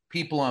 innocent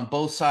people on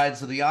both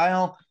sides of the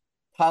aisle.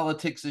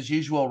 Politics as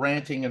usual,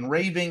 ranting and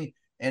raving.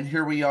 And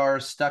here we are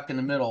stuck in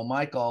the middle.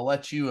 Michael, I'll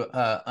let you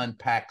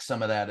unpack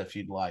some of that if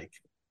you'd like.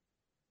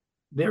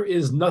 There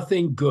is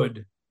nothing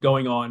good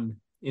going on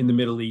in the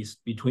Middle East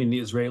between the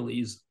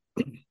Israelis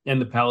and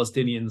the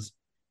Palestinians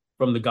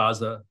from the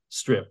Gaza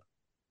Strip.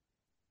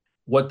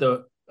 What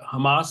the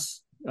Hamas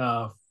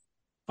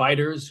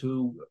fighters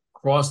who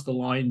crossed the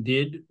line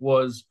did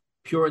was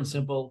pure and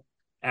simple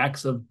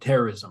acts of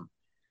terrorism.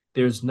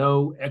 There's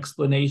no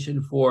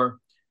explanation for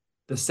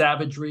the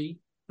savagery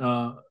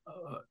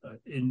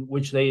in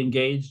which they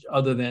engaged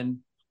other than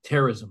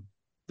terrorism.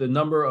 The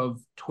number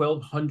of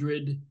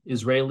 1,200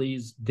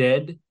 Israelis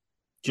dead,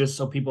 just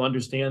so people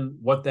understand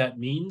what that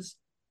means,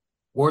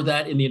 or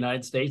that in the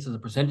United States as a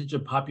percentage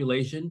of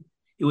population,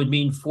 it would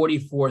mean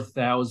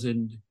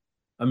 44,000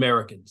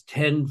 Americans,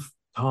 10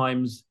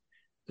 times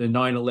the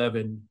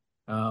 9/11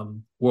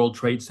 World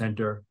Trade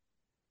Center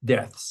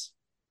deaths.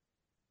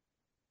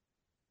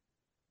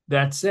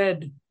 That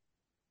said,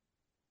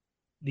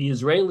 the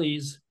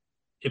Israelis,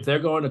 if they're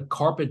going to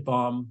carpet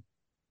bomb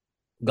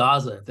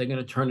Gaza, if they're going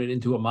to turn it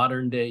into a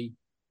modern day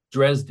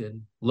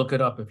Dresden, look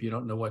it up if you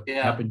don't know what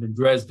happened in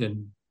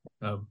Dresden,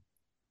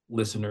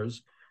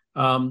 listeners.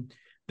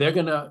 They're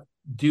going to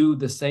do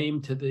the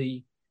same to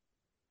the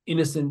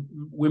innocent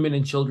women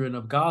and children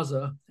of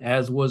Gaza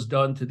as was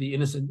done to the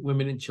innocent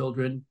women and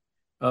children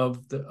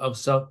of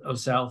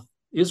South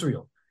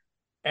Israel.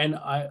 And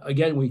I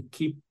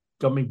keep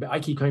coming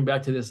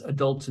back to this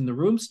adults in the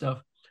room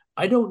stuff.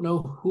 I don't know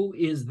who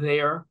is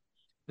there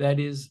that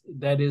is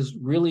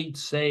really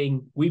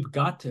saying we've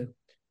got to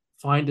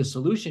find a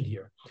solution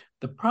here.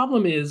 The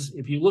problem is,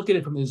 if you look at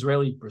it from the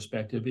Israeli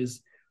perspective,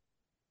 is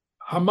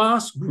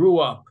Hamas grew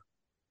up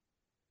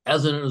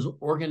as an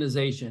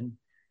organization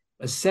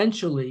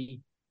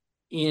essentially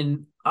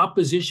in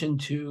opposition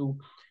to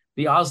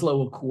the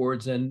Oslo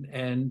Accords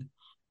and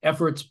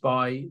efforts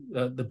by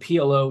the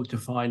PLO to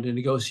find a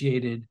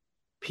negotiated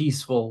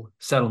peaceful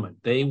settlement.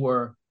 They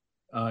were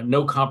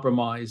no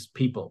compromise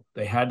people.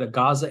 They had a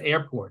Gaza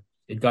airport.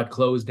 It got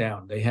closed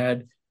down. They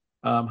had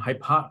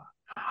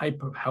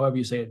however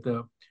you say it,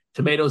 the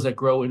tomatoes that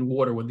grow in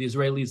water. When the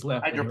Israelis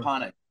left,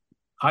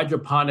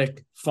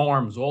 hydroponic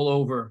farms all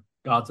over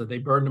Gaza. They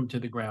burned them to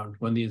the ground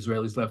when the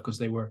Israelis left because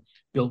they were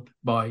built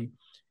by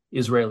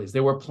Israelis.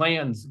 There were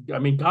plans. I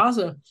mean,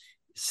 Gaza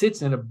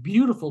sits in a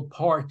beautiful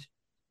part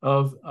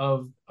of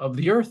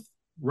the earth,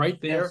 right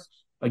there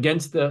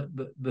against the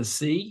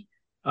sea.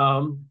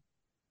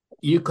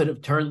 You could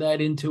have turned that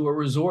into a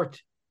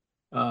resort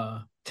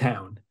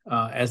town,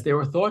 as there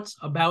were thoughts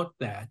about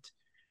that,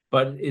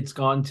 but it's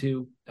gone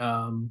to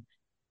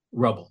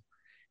rubble.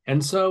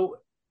 And so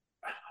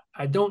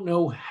I don't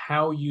know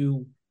how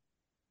you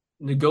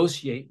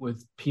negotiate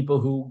with people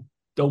who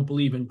don't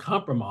believe in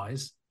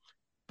compromise,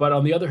 but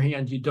on the other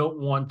hand, you don't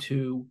want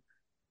to.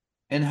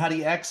 And how do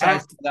you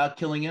excise without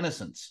killing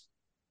innocents?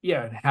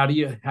 Yeah, how do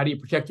you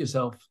protect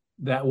yourself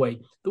that way?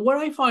 What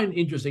I find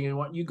interesting and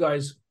what you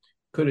guys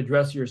could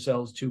address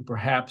yourselves to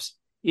perhaps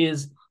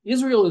is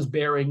Israel is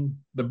bearing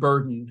the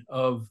burden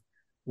of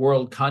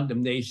world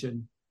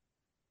condemnation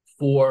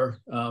for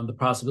the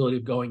possibility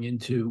of going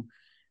into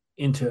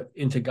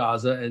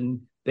Gaza,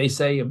 and they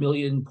say 1.1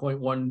 million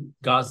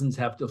Gazans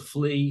have to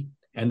flee,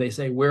 and they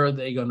say where are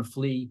they going to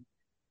flee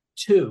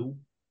to?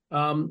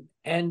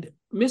 And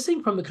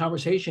missing from the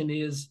conversation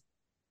is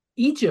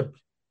Egypt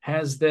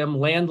has them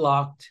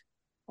landlocked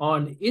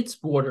on its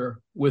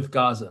border with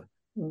Gaza.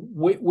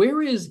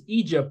 Where is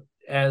Egypt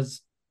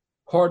as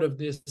part of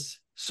this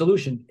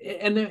solution?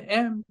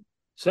 And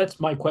so that's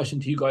my question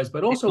to you guys.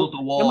 But also, they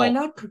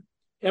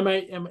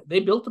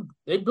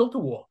built a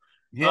wall?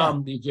 Yeah,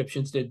 the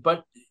Egyptians did.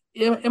 But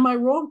am I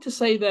wrong to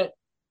say that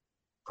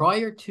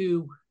prior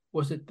to,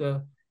 was it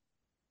the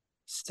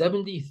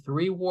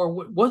 73 war?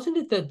 Wasn't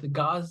it that the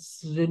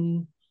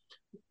Gazan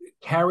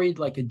carried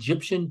like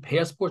Egyptian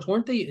passports?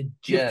 Weren't they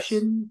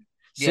Egyptian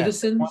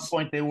citizens? Yes, at one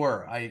point they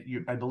were.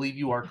 I believe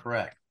you are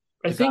correct.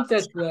 I think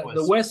that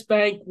the West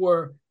Bank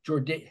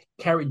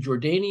carried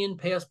Jordanian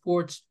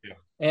passports,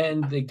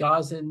 and the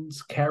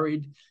Gazans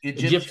carried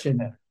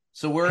Egyptian.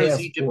 So where is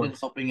Egypt in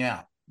helping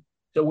out?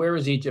 So where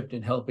is Egypt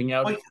in helping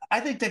out? Well,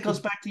 I think that goes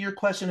back to your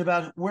question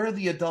about where are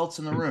the adults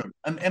in the room.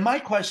 And my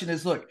question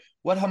is, look,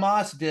 what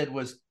Hamas did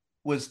was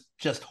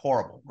just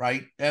horrible,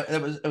 right?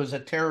 It was a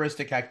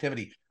terroristic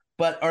activity.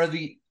 But are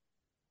the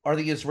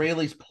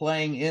Israelis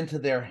playing into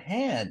their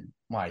hand,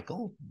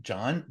 Michael,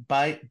 John,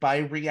 by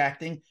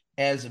reacting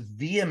as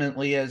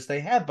vehemently as they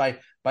have, by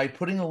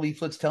putting the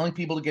leaflets, telling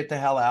people to get the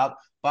hell out,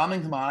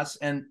 bombing Hamas,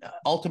 and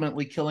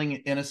ultimately killing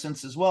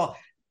innocents as well?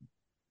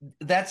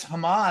 That's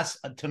Hamas,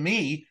 to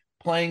me,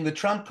 playing the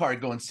trump card,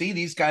 going, see,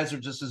 these guys are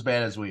just as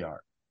bad as we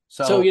are.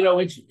 So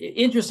it's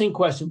interesting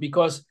question,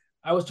 because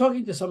I was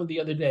talking to someone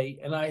the other day,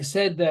 and I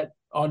said that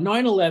on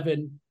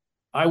 9/11,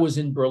 I was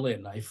in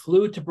Berlin. I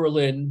flew to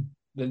Berlin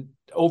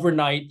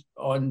overnight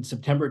on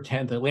September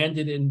 10th. I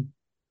landed in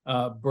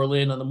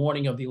Berlin on the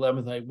morning of the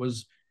 11th. I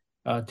was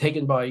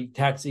taken by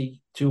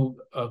taxi to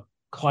a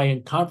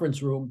client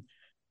conference room,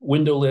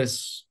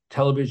 windowless,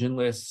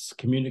 television-less,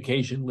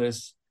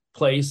 communication-less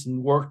place,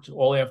 and worked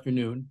all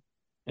afternoon.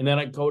 And then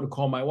I go to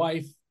call my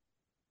wife,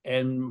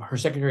 and her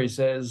secretary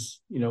says,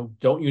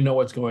 don't you know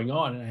what's going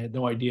on? And I had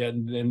no idea.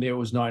 And then there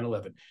was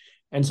 9/11.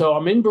 And so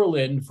I'm in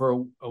Berlin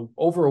for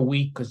over a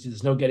week, because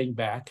there's no getting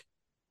back.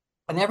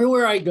 And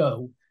everywhere I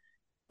go,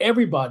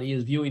 everybody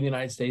is viewing the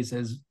United States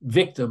as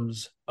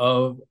victims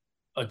of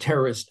a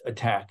terrorist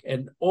attack,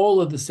 and all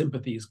of the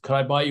sympathies. Can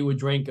I buy you a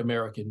drink,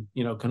 American?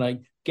 Can I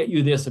get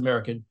you this,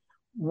 American?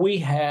 We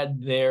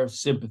had their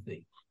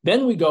sympathy.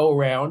 Then we go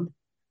around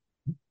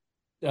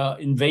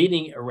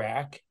invading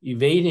Iraq,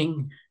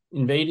 invading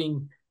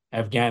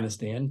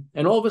Afghanistan,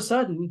 and all of a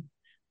sudden,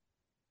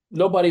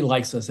 nobody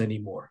likes us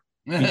anymore,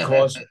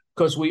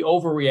 because we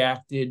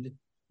overreacted.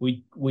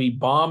 We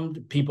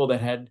bombed people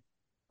that had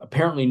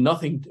apparently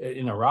nothing,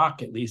 in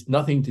Iraq at least,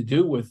 nothing to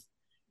do with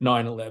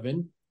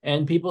 9/11.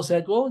 And people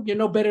said, well, you're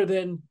no better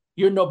than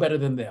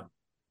them.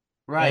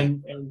 Right.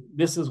 And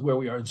this is where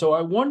we are. And so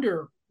I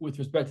wonder, with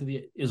respect to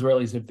the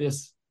Israelis, if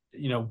this,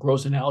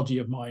 gross analogy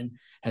of mine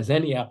has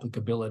any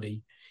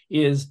applicability,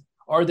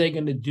 are they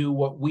going to do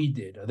what we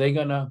did? Are they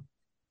going to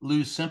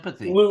lose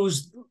sympathy?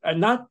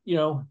 And not,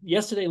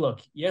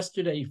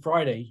 yesterday,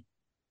 Friday,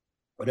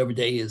 whatever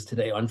day is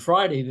today, on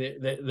Friday,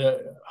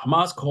 the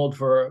Hamas called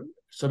for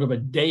sort of a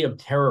day of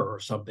terror or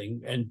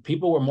something, and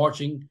people were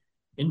marching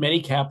in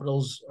many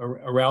capitals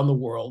around the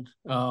world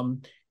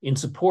in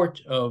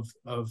support of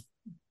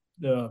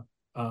the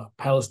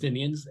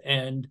Palestinians,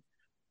 and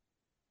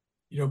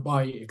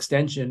by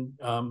extension,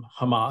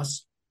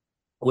 Hamas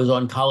was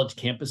on college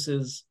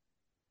campuses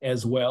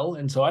as well.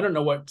 And so I don't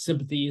know what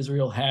sympathy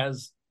Israel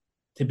has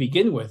to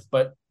begin with,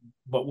 but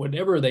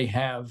whatever they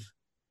have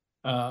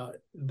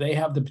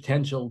the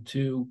potential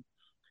to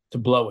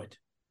blow it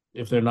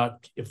if they're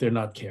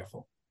not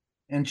careful.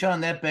 And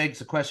John, that begs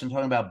the question,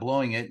 talking about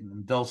blowing it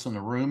and adults in the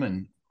room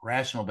and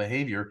rational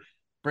behavior,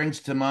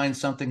 brings to mind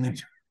something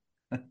that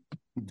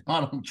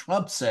Donald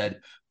Trump said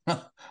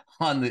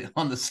on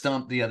the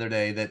stump the other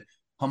day, that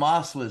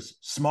Hamas was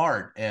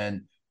smart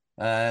and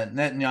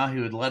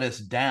Netanyahu had let us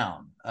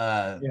down.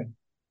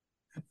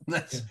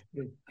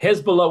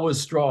 Hezbollah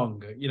was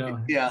strong,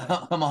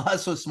 Yeah,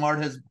 Hamas was smart,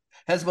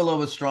 Hezbollah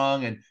was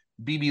strong, and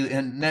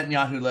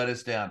Netanyahu let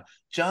us down.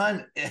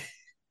 John,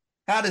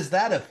 how does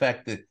that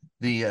affect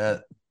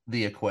the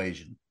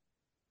equation?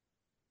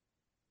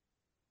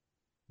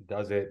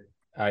 Does it?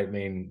 I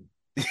mean,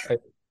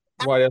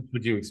 what else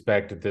would you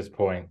expect at this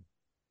point?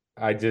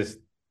 I just,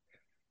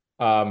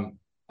 I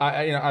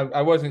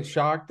wasn't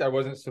shocked. I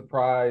wasn't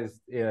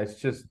surprised. It's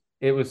just,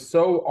 it was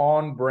so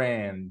on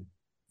brand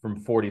from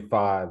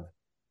 45.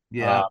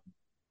 Yeah.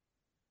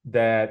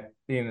 That,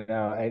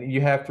 and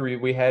you have to,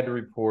 we had to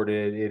report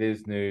it. It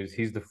is news.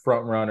 He's the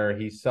front runner.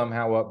 He's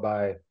somehow up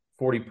by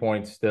 40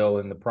 points still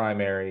in the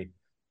primary.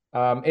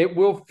 It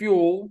will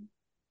fuel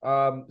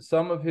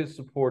some of his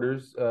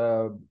supporters,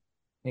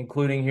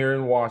 including here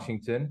in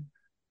Washington.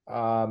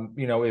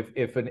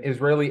 If an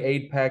Israeli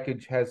aid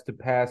package has to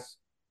pass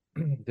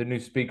the new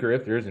speaker,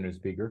 if there is a new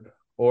speaker,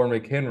 or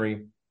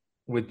McHenry,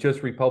 with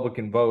just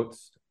Republican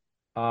votes,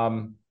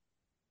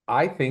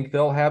 I think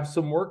they'll have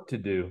some work to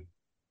do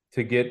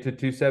to get to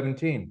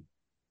 217.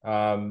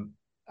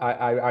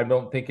 I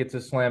don't think it's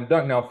a slam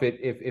dunk. Now,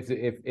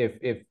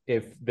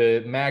 if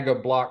the MAGA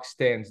bloc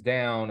stands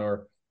down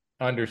or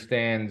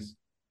understands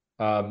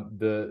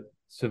the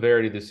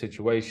severity of the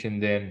situation,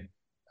 then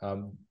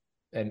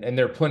and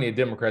there are plenty of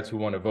Democrats who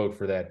want to vote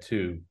for that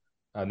too.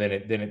 Then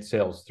it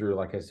sails through,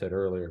 like I said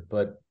earlier.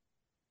 But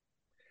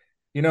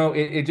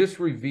it just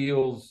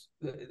reveals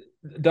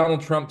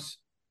Donald Trump's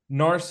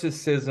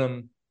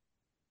narcissism.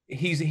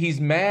 He's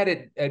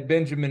mad at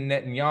Benjamin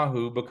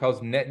Netanyahu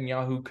because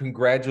Netanyahu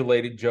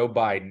congratulated Joe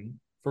Biden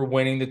for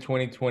winning the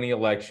 2020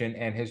 election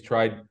and has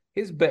tried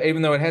his best,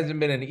 even though it hasn't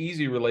been an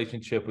easy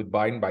relationship with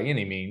Biden by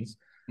any means.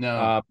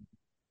 No.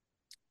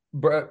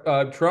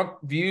 Trump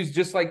views,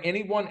 just like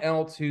anyone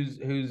else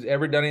who's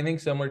ever done anything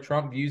similar,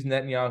 Trump views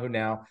Netanyahu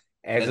now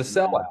as a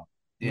sellout,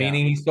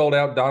 meaning he sold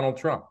out Donald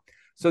Trump.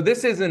 So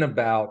this isn't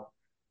about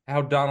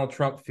how Donald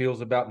Trump feels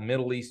about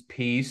Middle East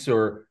peace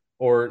or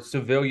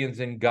civilians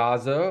in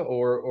Gaza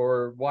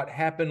or what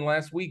happened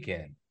last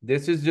weekend.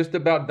 This is just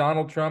about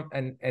Donald Trump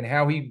and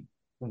how he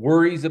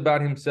worries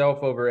about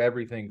himself over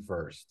everything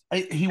first.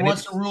 He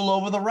wants to rule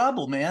over the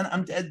rubble,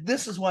 man.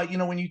 This is why,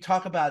 when you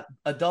talk about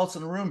adults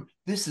in the room,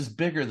 this is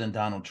bigger than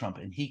Donald Trump,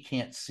 and he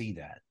can't see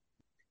that.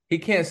 He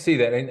can't see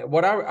that. And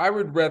what I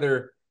would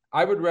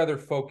rather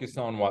focus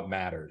on what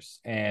matters.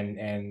 And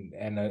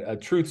a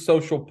Truth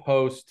Social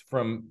post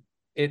from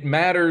it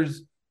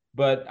matters,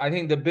 but I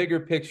think the bigger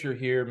picture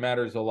here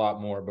matters a lot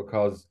more,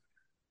 because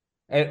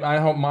I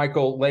hope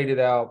Michael laid it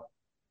out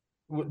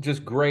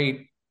just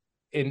great.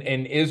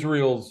 in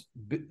Israel's,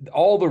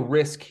 all the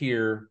risk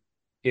here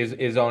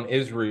is on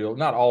Israel.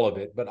 Not all of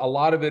it, but a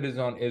lot of it is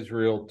on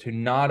Israel to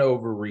not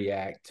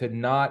overreact, to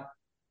not,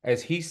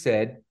 as he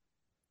said,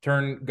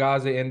 turn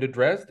Gaza into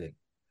Dresden.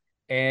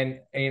 And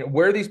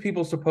where are these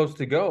people supposed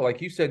to go?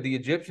 Like you said, the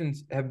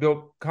Egyptians have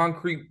built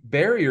concrete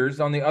barriers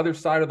on the other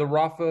side of the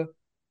Rafah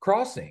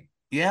crossing.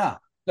 Yeah.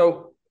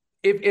 So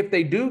if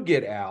they do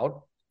get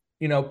out,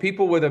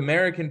 people with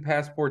American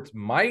passports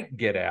might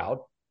get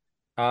out,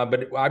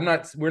 but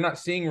we're not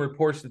seeing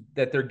reports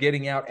that they're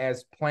getting out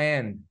as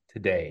planned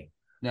today.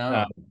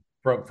 No.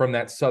 From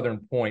that southern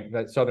point,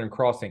 that southern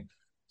crossing.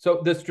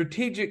 So the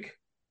strategic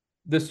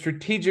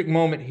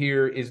moment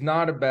here is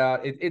not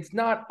about it's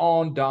not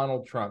on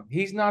Donald Trump.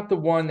 He's not the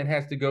one that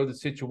has to go to the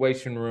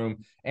Situation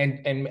Room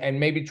and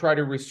maybe try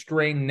to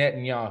restrain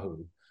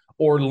Netanyahu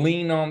or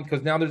lean on,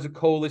 because now there's a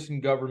coalition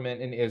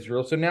government in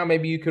Israel. So now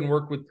maybe you can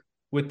work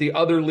with the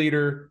other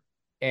leader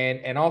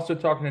and also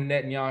talking to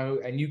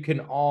Netanyahu, and you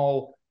can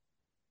all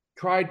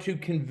try to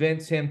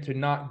convince him to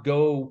not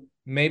go,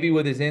 maybe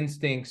with his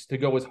instincts, to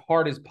go as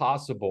hard as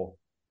possible.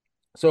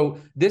 So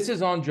this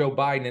is on Joe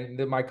Biden,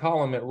 and my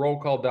column at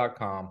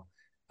rollcall.com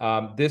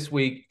this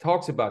week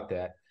talks about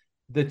that.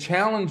 The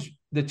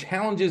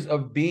challenges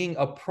of being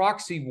a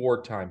proxy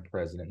wartime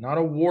president, not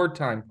a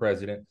wartime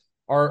president,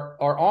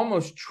 are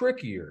almost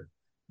trickier,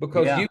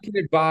 because you can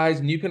advise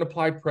and you can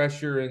apply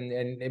pressure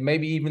and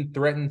maybe even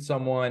threaten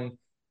someone,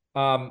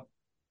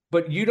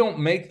 but you don't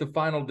make the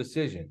final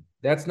decision.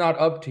 That's not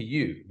up to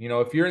you.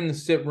 If you're in the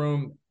sit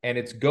room and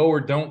it's go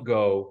or don't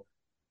go,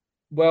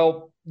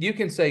 well, you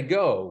can say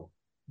go,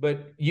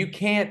 but you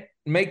can't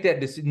make that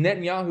decision.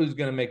 Netanyahu's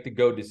going to make the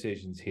go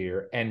decisions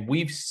here, and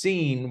we've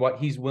seen what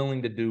he's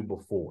willing to do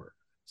before.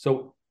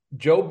 So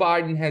Joe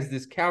Biden has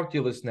this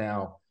calculus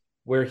now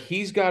where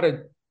he's got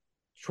to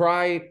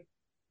try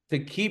to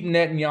keep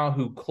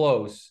Netanyahu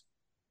close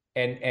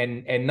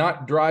and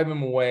not drive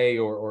him away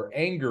or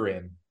anger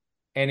him.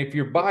 And if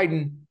you're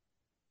Biden,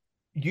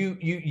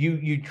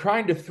 you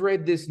trying to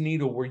thread this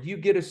needle where you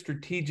get a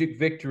strategic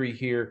victory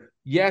here.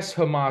 Yes,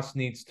 Hamas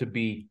needs to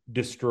be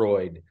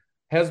destroyed.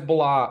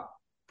 Hezbollah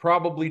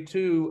probably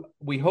too.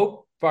 We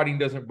hope fighting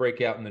doesn't break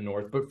out in the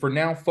north, but for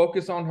now,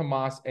 focus on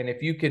Hamas. And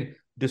if you can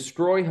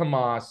destroy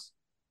Hamas,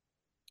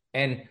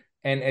 and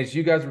as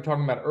you guys were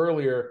talking about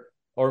earlier,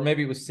 or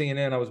maybe it was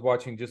CNN I was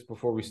watching just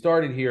before we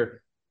started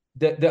here,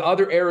 the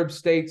other Arab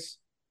states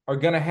are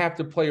going to have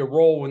to play a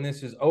role when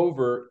this is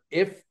over.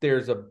 If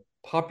there's a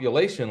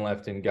population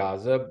left in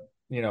Gaza,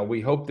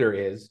 we hope there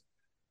is.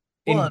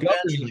 In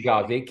governing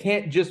Gaza, it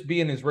can't just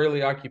be an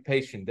Israeli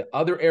occupation. The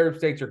other Arab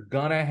states are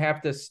gonna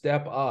have to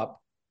step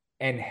up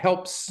and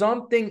help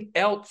something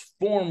else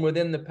form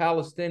within the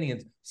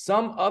Palestinians,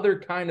 some other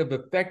kind of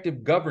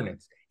effective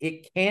governance.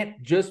 It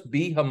can't just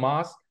be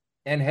Hamas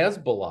and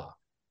Hezbollah.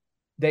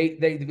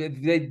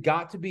 They've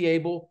got to be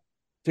able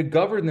to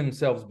govern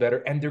themselves better,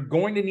 and they're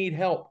going to need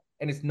help.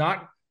 And it's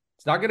not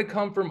going to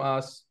come from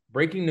us.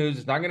 Breaking news,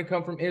 it's not going to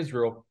come from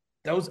Israel.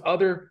 Those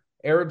other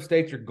Arab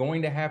states are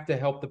going to have to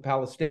help the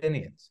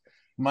Palestinians.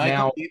 Michael,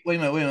 now, wait a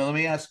minute. Let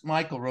me ask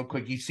Michael real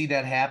quick. You see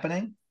that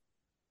happening?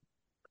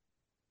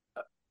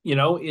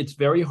 It's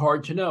very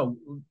hard to know.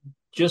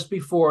 Just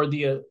before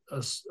the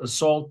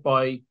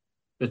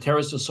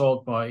terrorist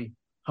assault by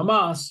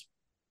Hamas,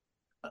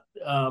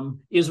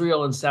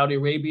 Israel and Saudi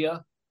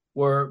Arabia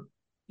were,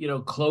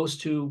 close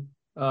to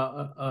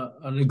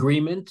an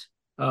agreement,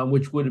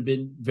 which would have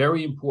been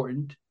very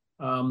important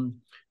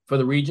for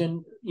the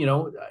region.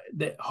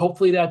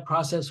 Hopefully that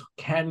process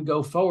can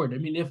go forward. I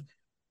mean, if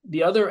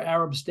the other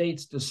Arab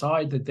states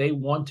decide that they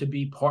want to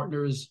be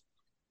partners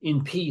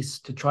in peace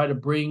to try to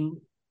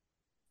bring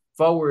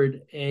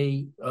forward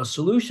a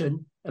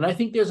solution, and I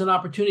think there's an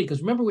opportunity,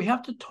 because remember, we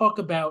have to talk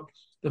about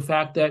the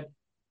fact that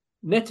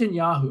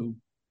Netanyahu,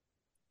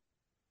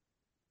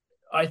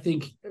 I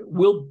think,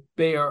 will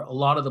bear a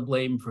lot of the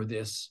blame for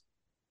this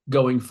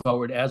going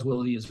forward, as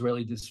will the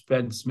Israeli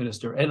defense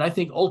minister. And I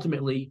think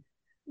ultimately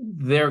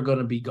they're going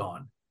to be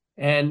gone.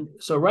 And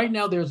so right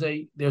now there's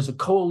a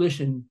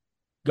coalition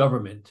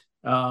government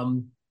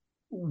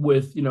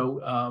with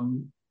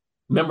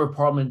Member of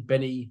Parliament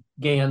Benny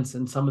Gantz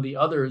and some of the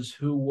others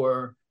who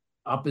were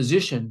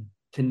opposition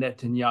to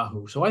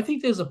Netanyahu. So I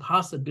think there's a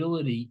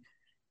possibility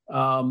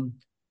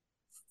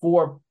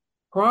for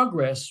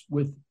progress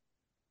with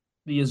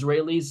the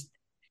Israelis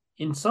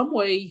in some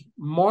way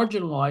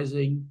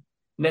marginalizing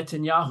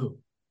Netanyahu.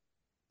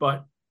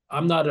 But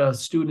I'm not a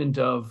student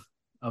of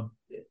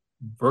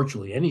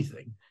virtually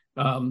anything,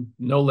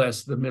 no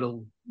less the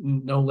Middle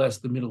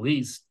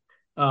East.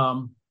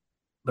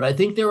 But I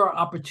think there are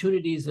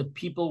opportunities that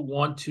people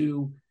want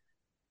to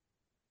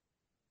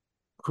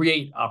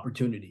create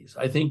opportunities.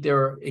 I think there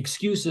are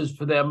excuses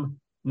for them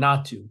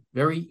not to,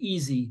 very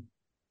easy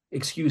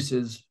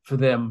excuses for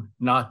them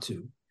not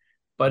to.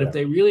 But if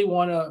they really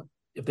want to,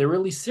 if they're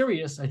really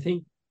serious, I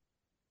think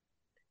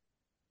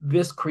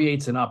this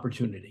creates an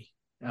opportunity.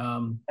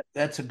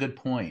 That's a good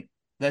point.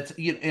 That's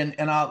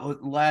and I'll,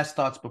 last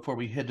thoughts before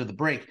we head to the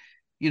break.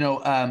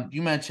 You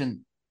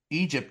mentioned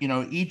Egypt,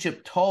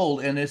 Egypt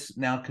told, and it's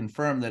now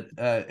confirmed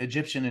that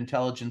Egyptian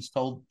intelligence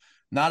told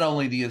not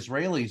only the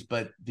Israelis,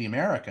 but the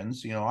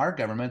Americans, our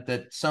government,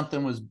 that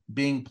something was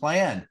being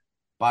planned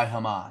by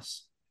Hamas.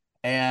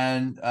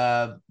 And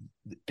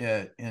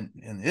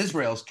in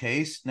Israel's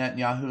case,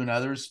 Netanyahu and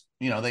others,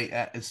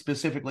 they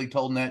specifically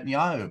told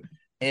Netanyahu,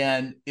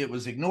 and it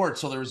was ignored.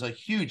 So there was a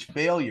huge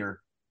failure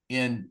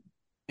in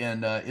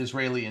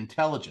Israeli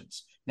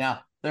intelligence. Now,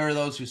 there are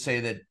those who say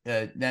that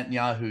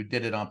Netanyahu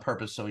did it on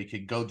purpose so he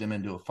could goad them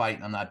into a fight.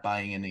 And I'm not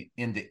buying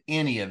into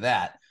any of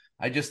that.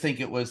 I just think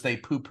it was they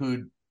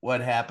poo-pooed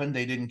what happened.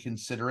 They didn't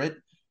consider it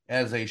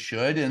as they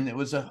should. And it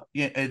was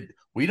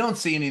we don't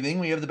see anything.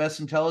 We have the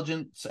best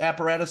intelligence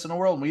apparatus in the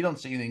world, and we don't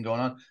see anything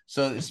going on.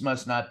 So this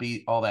must not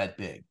be all that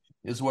big,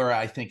 is where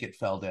I think it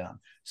fell down.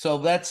 So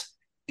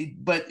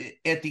but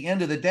at the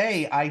end of the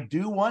day, I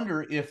do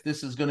wonder if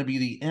this is going to be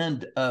the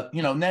end of,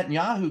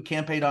 Netanyahu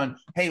campaigned on,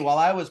 hey, while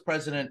I was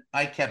president,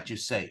 I kept you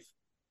safe.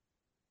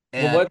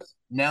 And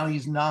now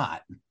he's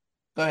not.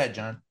 Go ahead,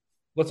 John.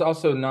 Let's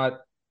also not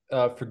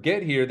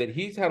forget here that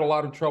he's had a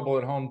lot of trouble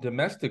at home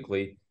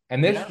domestically,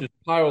 and this just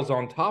piles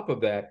on top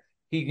of that.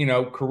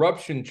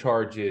 Corruption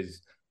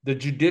charges, the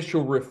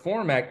Judicial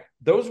Reform Act,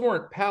 those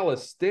weren't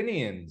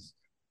Palestinians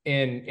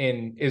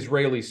in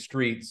Israeli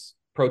streets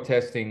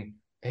protesting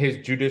his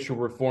judicial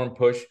reform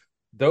push.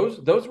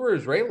 Those were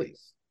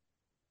Israelis.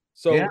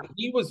 So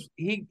he was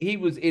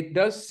it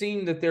does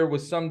seem that there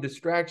was some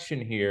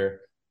distraction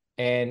here,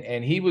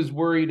 and he was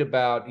worried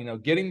about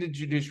getting the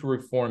judicial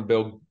reform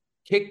bill,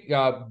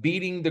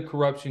 beating the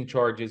corruption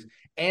charges,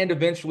 and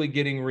eventually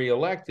getting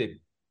reelected.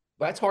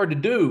 That's hard to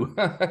do.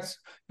 That's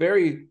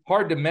very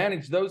hard to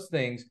manage those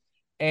things.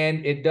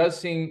 And it does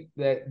seem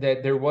that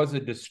there was a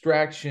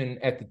distraction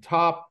at the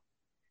top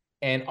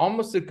and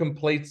almost a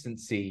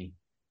complacency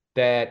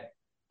that,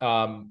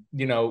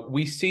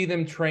 we see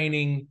them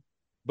training,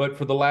 but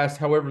for the last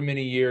however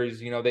many years,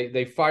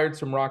 they fired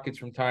some rockets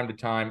from time to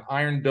time.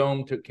 Iron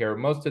Dome took care of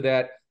most of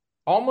that.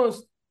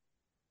 Almost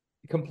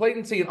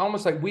complacency and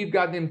almost like we've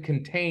got them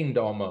contained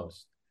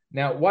almost.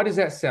 Now, what does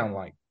that sound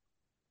like?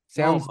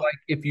 Sounds like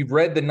if you've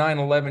read the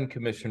 9/11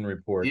 Commission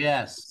report.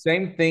 Yes.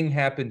 Same thing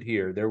happened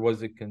here. There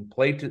was a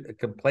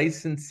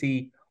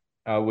complacency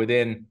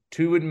within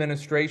two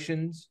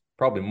administrations,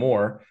 probably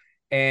more,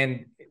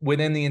 and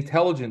within the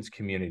intelligence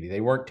community.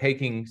 They weren't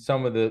taking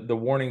some of the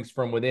warnings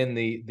from within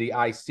the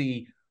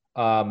IC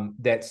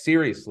that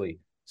seriously.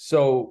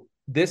 So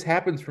this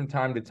happens from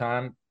time to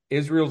time.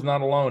 Israel's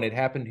not alone. It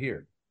happened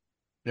here.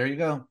 There you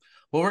go.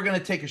 Well, we're going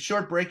to take a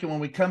short break, and when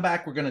we come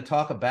back, we're going to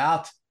talk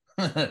about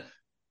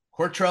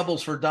court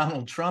troubles for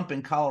Donald Trump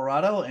in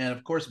Colorado, and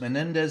of course,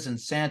 Menendez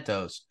and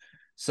Santos.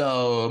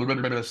 So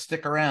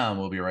stick around.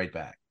 We'll be right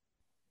back.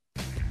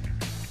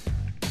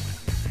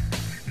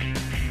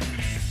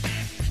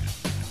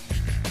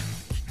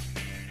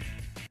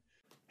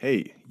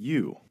 Hey,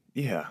 you.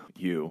 Yeah,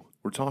 you.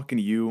 We're talking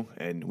to you,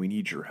 and we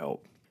need your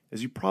help.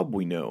 As you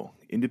probably know,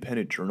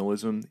 independent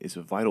journalism is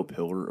a vital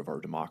pillar of our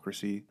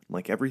democracy.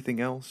 Like everything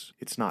else,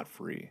 it's not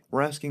free.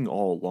 We're asking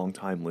all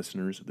longtime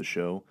listeners of the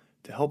show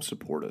to help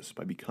support us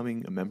by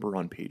becoming a member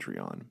on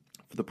Patreon.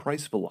 For the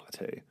price of a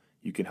latte,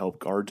 you can help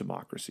guard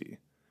democracy.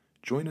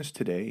 Join us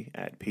today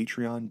at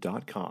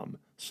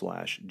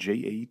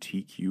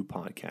patreon.com/JATQ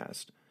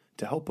podcast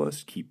to help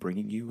us keep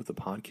bringing you the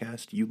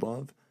podcast you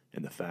love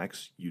and the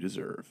facts you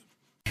deserve.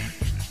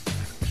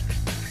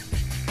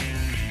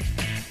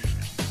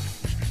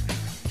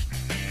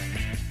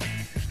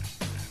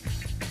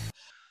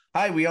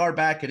 Hi, we are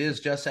back. It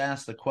is Just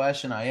Ask the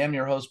Question. I am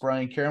your host,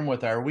 Brian Karam,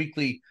 with our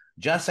weekly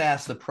Just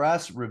Ask the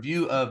Press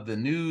review of the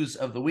news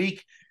of the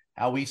week,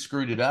 how we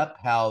screwed it up,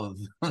 how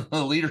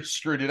the leaders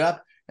screwed it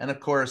up, and of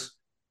course,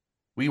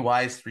 we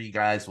wise three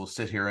guys will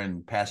sit here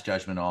and pass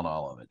judgment on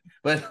all of it.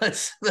 But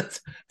let's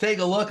take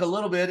a look a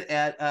little bit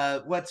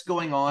at what's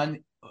going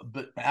on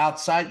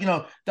outside.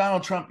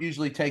 Donald Trump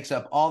usually takes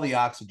up all the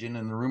oxygen,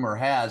 and the rumor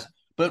has,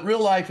 but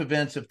real life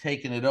events have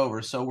taken it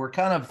over. So we're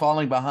kind of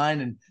falling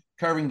behind and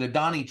covering the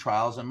Donnie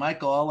trials. And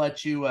Michael, I'll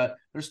let you,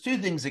 there's two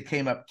things that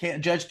came up.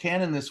 Judge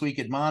Cannon this week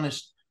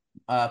admonished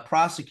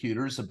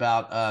prosecutors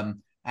about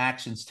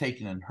actions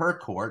taken in her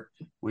court,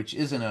 which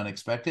isn't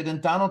unexpected.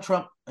 And Donald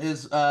Trump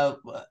is, at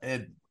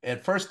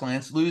first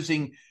glance,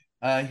 losing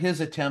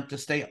his attempt to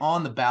stay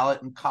on the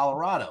ballot in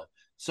Colorado.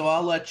 So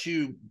I'll let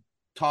you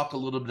talk a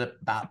little bit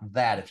about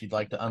that if you'd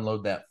like to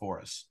unload that for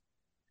us.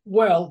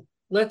 Well,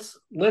 let's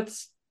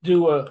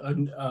do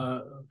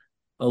a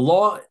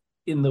law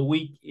in the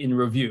week in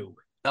review.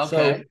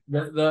 Okay.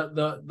 So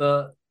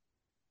the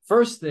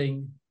first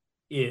thing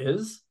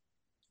is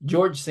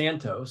George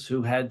Santos,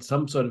 who had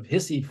some sort of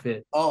hissy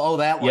fit. Oh,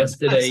 that one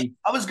yesterday.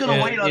 I was going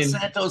to wait on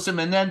Santos and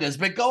Menendez,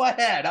 but go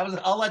ahead.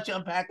 I'll let you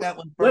unpack that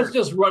one first.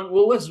 Let's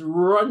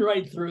run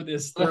right through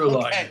this through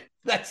line.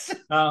 That's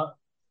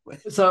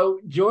so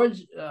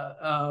George.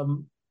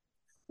 Well,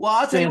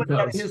 I'll tell you what he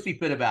had a hissy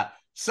fit about.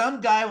 Some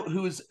guy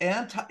who's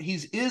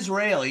he's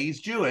Israeli,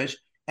 he's Jewish,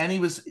 and he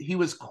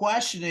was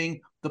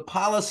questioning the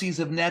policies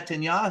of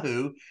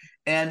Netanyahu,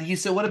 And he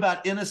said, "What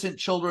about innocent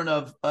children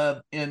of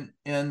in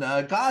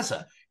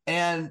Gaza?"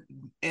 And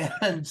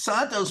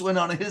Santos went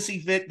on a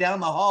hissy fit down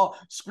the hall,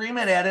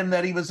 screaming at him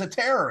that he was a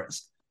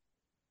terrorist.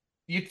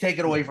 You take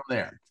it away from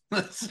there.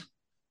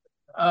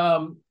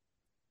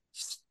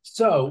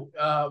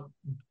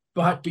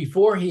 But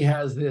before he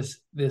has this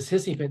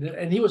hissy fit,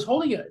 and he was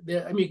holding you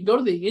can go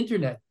to the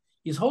internet.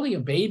 He's holding a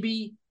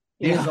baby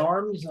in his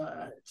arms.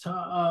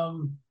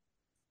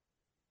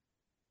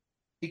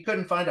 He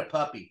couldn't find a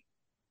puppy.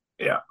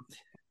 Yeah.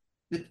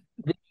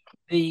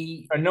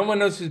 No one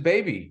knows his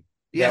baby.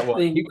 Yeah,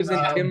 he was in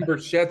Tim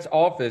Burchett's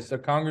office, a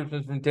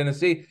congressman from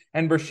Tennessee,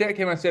 and Burchett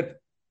came and said,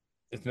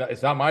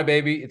 "It's not my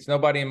baby. It's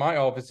nobody in my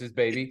office's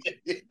baby.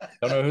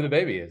 Don't know who the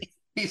baby is."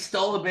 He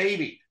stole the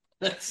baby.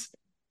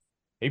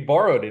 He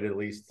borrowed it at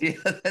least. Yeah,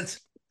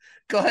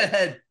 go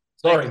ahead.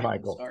 Sorry,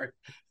 Michael. Sorry.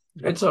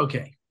 It's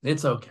okay.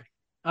 It's okay.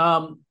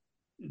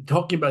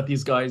 Talking about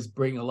these guys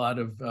bring a lot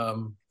of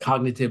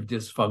cognitive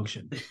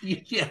dysfunction.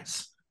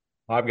 Yes.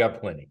 I've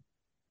got plenty.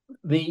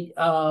 The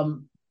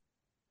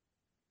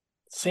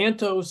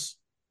Santos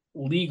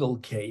legal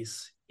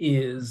case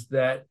is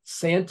that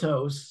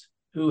Santos,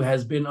 who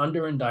has been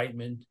under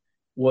indictment,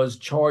 was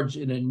charged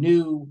in a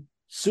new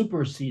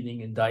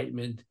superseding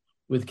indictment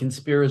with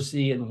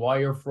conspiracy and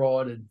wire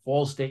fraud and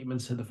false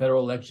statements to the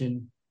Federal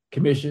Election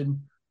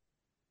Commission,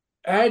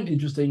 and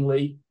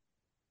interestingly,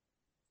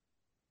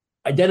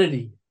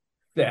 identity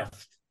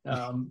theft,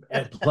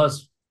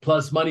 plus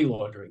money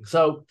laundering.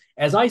 So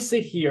as I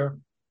sit here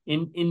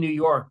in New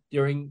York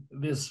during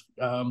this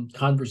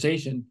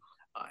conversation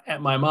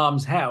at my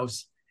mom's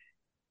house,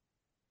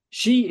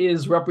 she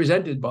is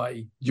represented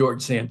by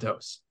George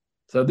Santos.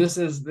 So this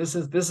is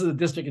a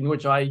district in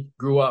which I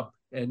grew up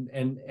and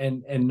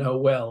know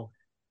well.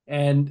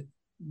 And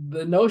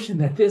the notion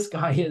that this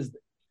guy is,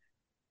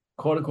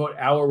 quote unquote,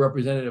 our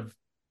representative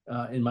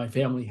in my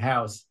family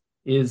house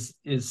is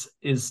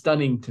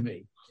stunning to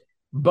me.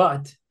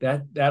 But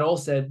that all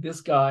said, this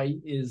guy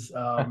is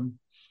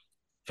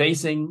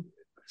facing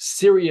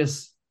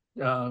serious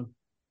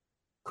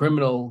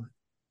criminal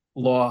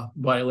law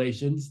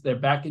violations. They're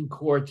back in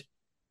court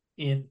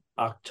in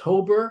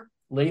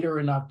later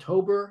in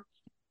October.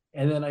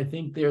 And then I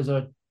think there's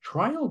a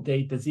trial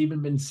date that's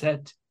even been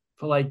set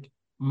for like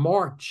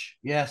March.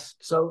 Yes.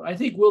 So I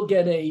think we'll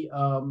get a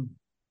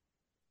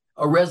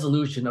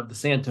resolution of the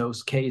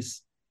Santos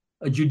case,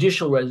 a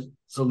judicial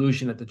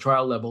resolution at the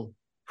trial level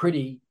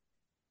pretty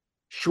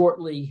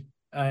shortly,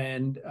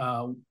 and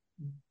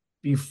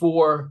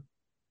before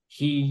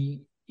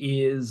he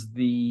is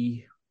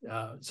the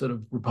sort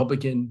of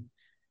Republican.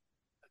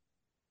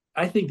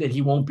 I think that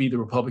he won't be the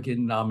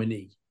Republican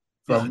nominee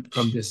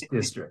from this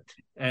district.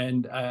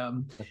 And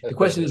the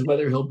question is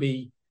whether he'll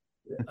be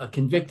a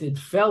convicted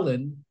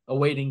felon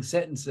awaiting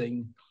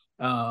sentencing,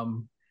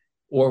 or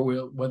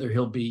whether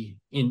he'll be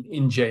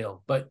in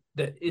jail. But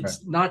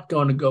it's not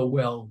going to go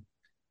well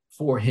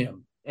for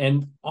him.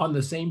 And on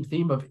the same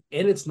theme of,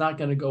 and it's not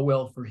going to go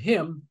well for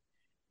him,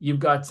 you've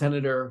got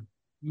Senator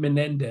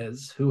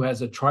Menendez, who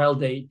has a trial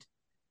date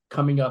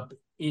coming up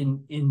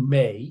in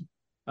May.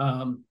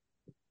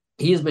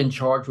 He has been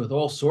charged with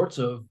all sorts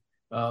of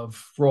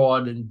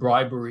fraud and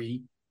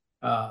bribery.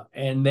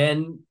 And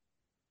then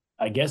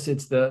I guess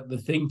it's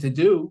the thing to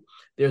do.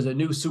 There's a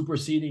new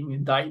superseding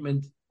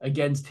indictment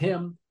against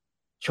him,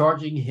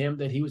 charging him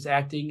that he was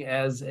acting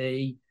as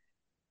a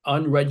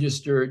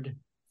unregistered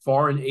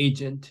foreign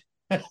agent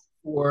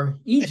for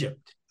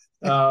Egypt.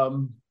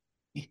 If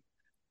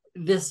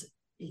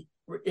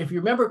you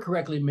remember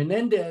correctly,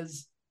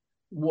 Menendez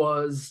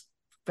was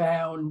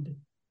found.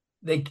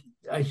 I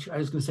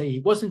was going to say he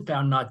wasn't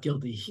found not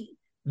guilty.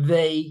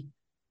 They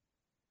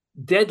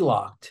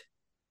deadlocked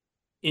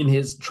in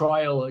his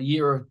trial a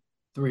year or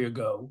three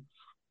ago,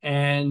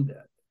 and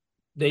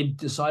they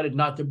decided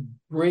not to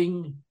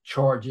bring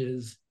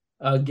charges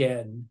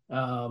again.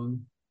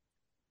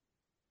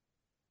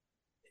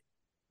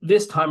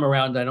 This time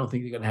around, I don't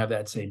think they're going to have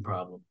that same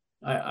problem.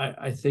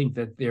 I think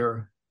that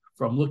they're,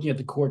 from looking at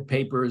the court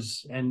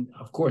papers, and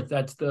of course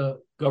that's the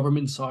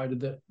government side of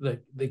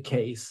the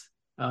case.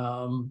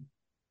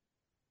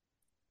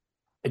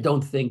 I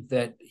don't think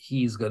that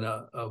he's going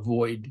to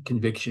avoid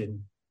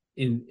conviction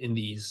in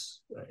this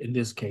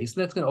case.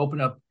 And that's going to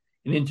open up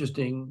an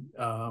interesting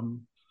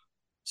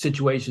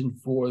situation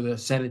for the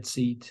Senate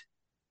seat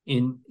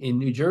in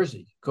New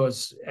Jersey,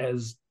 because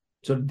as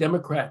sort of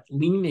Democrat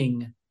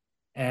leaning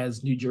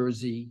as New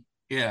Jersey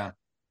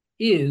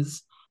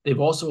is, they've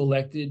also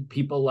elected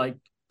people like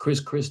Chris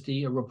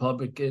Christie, a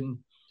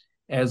Republican,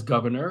 as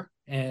governor,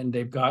 and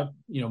they've got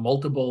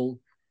multiple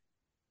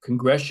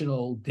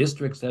congressional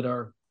districts that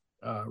are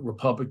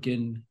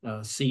Republican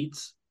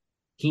seats.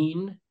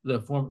 Keene,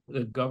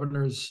 the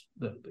governor's,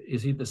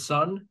 is he the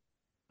son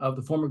of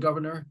the former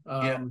governor?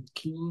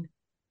 Keene,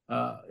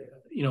 a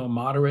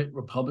moderate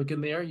Republican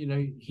there.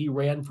 He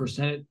ran for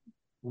Senate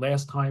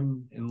last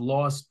time and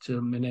lost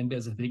to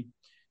Menendez, I think,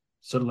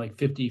 sort of like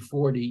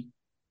 50-40.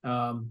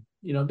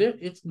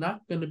 It's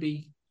not going to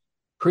be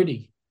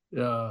pretty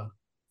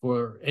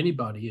for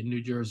anybody in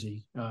New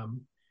Jersey.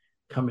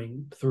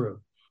 coming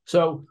through.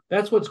 So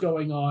that's what's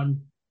going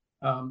on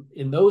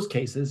in those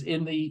cases.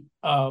 In the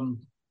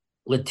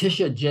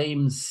Letitia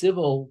James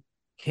civil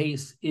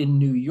case in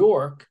New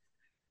York,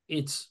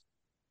 it's,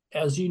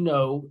 as you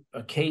know,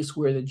 a case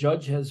where the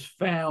judge has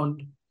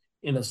found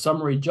in a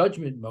summary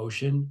judgment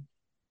motion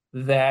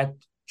that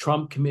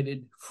Trump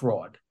committed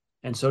fraud.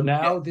 And so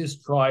now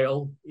this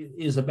trial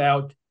is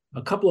about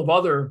a couple of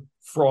other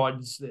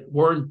frauds that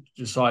weren't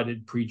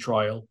decided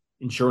pre-trial.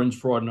 Insurance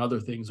fraud and other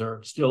things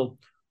are still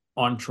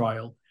on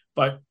trial.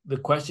 But the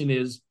question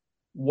is,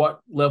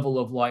 what level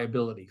of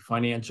liability,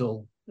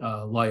 financial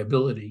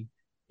liability,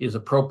 is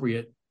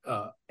appropriate?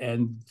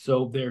 And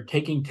so they're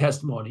taking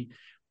testimony.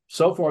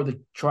 So far, the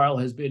trial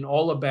has been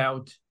all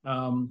about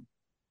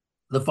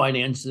the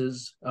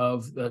finances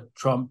of the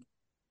Trump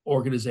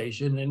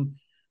organization, and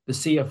the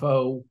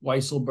CFO,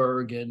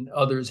 Weisselberg, and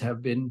others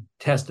have been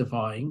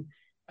testifying.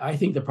 I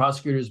think the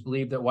prosecutors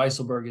believe that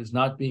Weisselberg is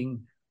not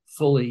being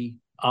fully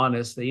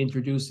honest. They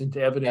introduced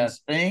into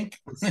evidence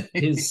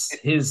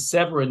his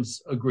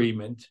severance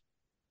agreement.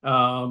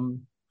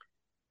 And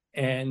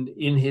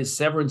in his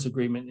severance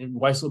agreement, in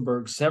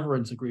Weisselberg's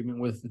severance agreement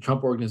with the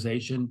Trump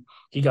organization,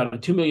 he got a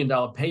 $2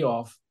 million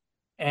payoff.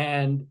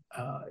 And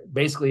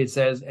basically it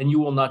says, and you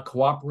will not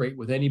cooperate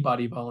with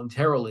anybody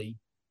voluntarily.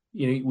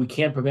 We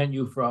can't prevent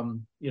you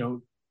from,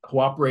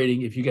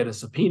 cooperating if you get a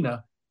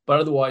subpoena, but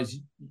otherwise,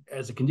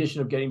 as a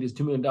condition of getting this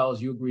 $2 million,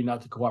 you agree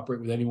not to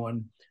cooperate with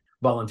anyone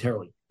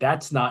voluntarily.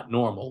 That's not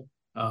normal.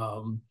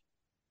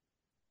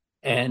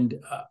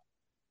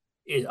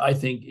 It, I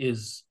think,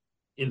 is,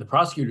 in the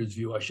prosecutor's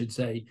view, I should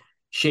say,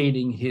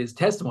 shading his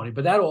testimony.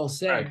 But that all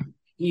said, right,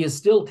 he is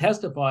still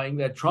testifying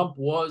that Trump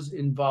was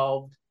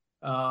involved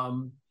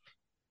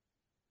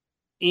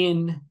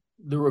in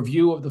the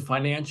review of the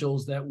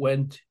financials that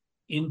went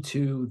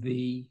into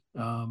the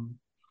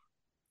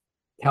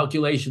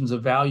calculations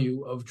of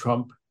value of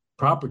Trump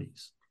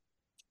properties.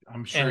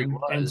 I'm sure he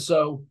was. And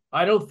so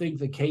I don't think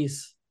the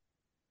case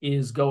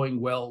is going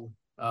well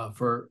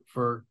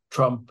for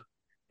Trump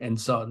and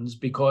Sons,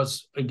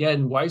 because,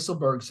 again,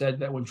 Weisselberg said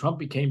that when Trump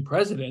became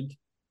president,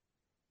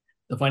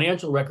 the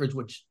financial records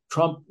which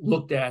Trump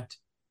looked at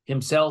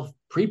himself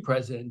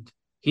pre-president,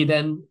 he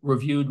then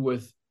reviewed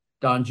with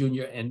Don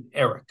Jr. and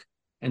Eric.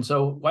 And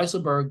so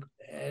Weisselberg,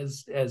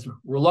 as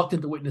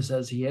reluctant a witness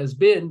as he has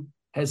been,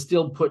 has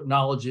still put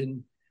knowledge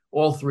in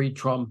all three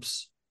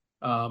Trumps'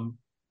 head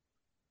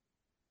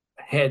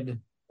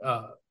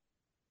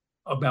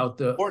about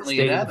the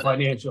state of the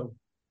financial,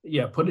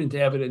 put into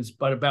evidence,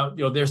 but about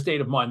their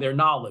state of mind, their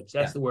knowledge.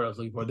 That's the word I was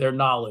looking for, their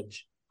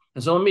knowledge.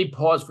 And so let me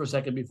pause for a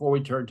second before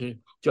we turn to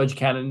Judge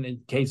Cannon,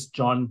 in case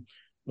John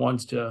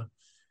wants to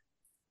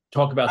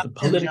talk about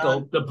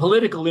the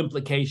political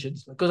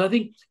implications, because I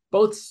think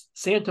both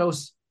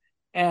Santos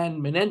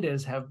and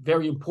Menendez have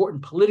very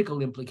important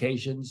political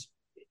implications.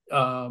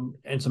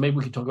 And so maybe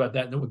we can talk about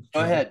that. And then we'll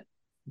go ahead.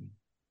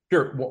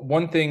 Sure.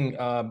 One thing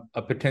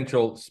a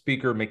potential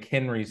Speaker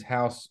McHenry's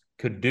House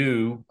could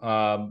do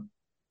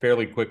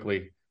fairly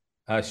quickly,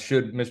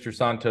 should Mr.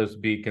 Santos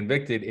be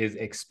convicted, is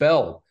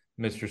expel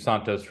Mr.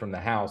 Santos from the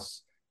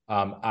House.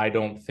 I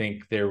don't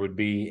think there would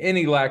be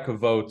any lack of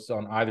votes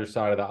on either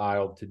side of the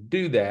aisle to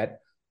do that.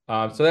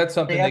 So that's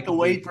something they have to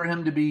wait for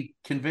him to be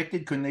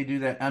convicted. Couldn't they do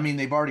that? I mean,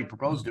 they've already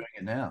proposed doing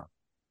it now.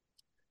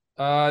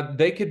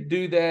 They could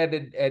do that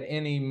at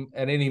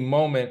any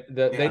moment.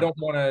 They don't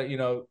want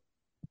to,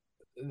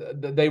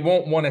 they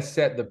won't want to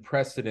set the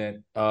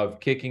precedent of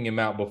kicking him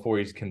out before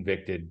he's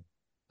convicted.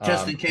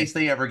 Just in case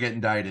they ever get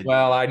indicted.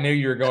 Well, I knew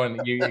you were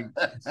going. You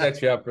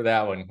set you up for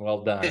that one.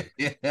 Well done.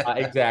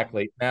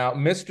 Exactly. Now,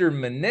 Mr.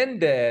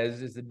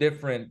 Menendez is a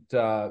different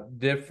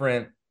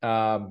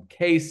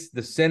case.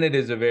 The Senate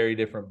is a very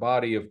different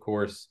body, of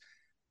course,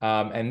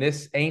 and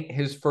this ain't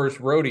his first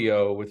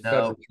rodeo with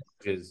federal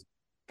charges,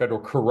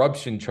 federal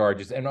corruption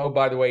charges. And oh,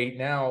 by the way,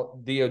 now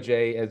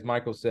DOJ, as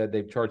Michael said,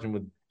 they've charged him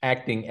with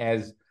acting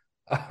as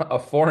a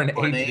foreign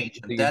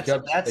agent.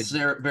 That's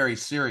very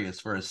serious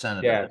for a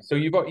senator. Yeah. So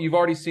you've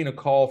already seen a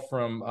call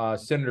from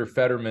Senator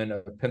Fetterman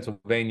of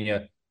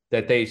Pennsylvania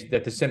that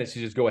the Senate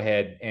should just go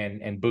ahead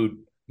and boot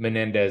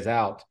Menendez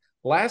out.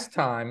 Last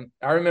time,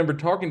 I remember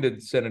talking to the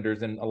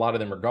senators, and a lot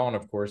of them are gone,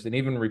 of course, and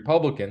even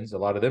Republicans, a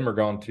lot of them are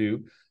gone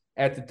too,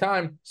 at the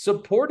time,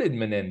 supported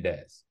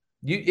Menendez.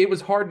 It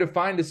was hard to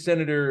find a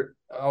senator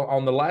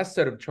on the last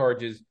set of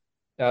charges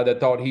that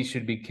thought he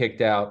should be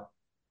kicked out.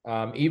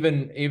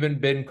 Even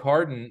Ben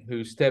Cardin,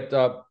 who stepped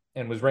up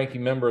and was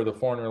ranking member of the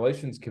Foreign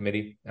Relations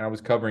Committee, and I was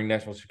covering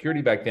national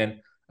security back then,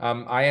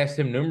 I asked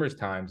him numerous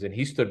times, and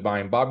he stood by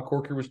him. Bob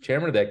Corker was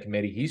chairman of that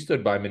committee. He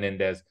stood by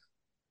Menendez.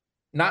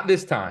 Not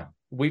this time.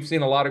 We've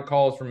seen a lot of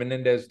calls for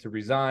Menendez to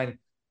resign.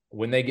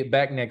 When they get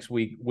back next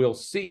week, we'll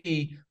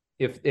see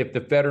if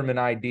the Fetterman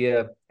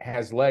idea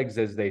has legs,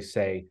 as they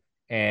say,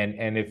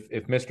 and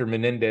if Mr.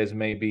 Menendez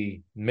may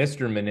be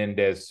Mr.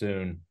 Menendez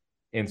soon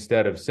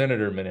instead of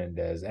Senator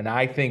Menendez. And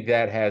I think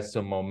that has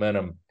some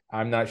momentum.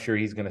 I'm not sure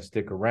he's going to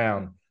stick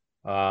around.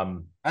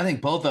 I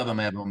think both of them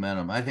have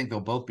momentum. I think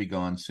they'll both be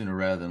gone sooner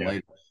rather than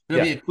later.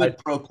 It'll be a quid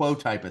pro quo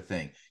type of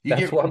thing. You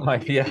that's get what my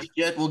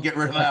we'll get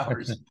rid of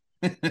ours.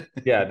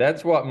 Yeah,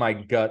 that's what my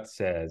gut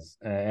says.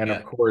 And Yeah.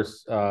 of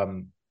course,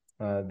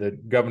 the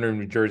governor of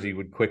New Jersey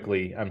would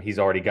quickly, he's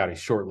already got a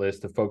short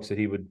list of folks that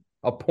he would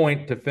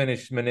appoint to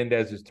finish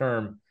Menendez's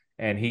term,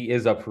 and he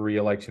is up for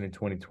re-election in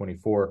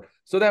 2024.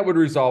 So that would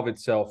resolve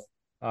itself.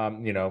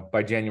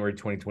 By January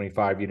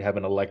 2025, you'd have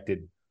an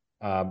elected,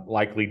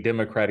 likely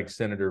Democratic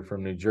senator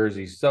from New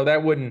Jersey. So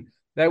that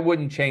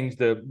wouldn't change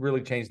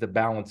the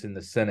balance in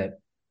the Senate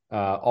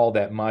all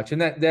that much.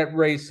 And that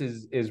race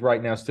is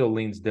right now still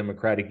leans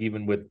Democratic,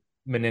 even with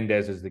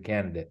Menendez as the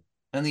candidate.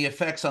 And the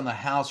effects on the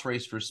House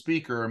race for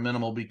Speaker are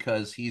minimal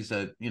because he's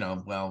or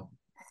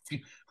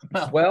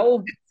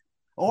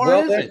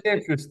is that's it?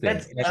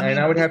 Interesting.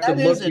 I would have to look.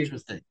 That is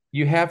interesting.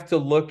 You have to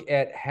look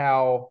at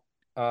how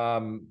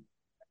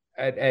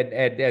at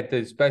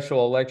the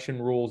special election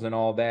rules and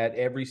all that.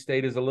 Every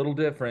state is a little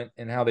different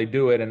in how they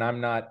do it, and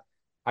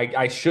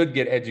I should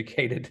get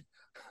educated.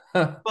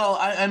 Well,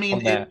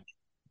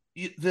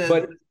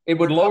 but it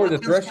would lower the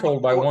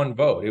threshold by one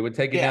vote. It would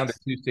take it down to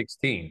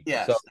 216.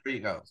 Yes, so, there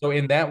you go. So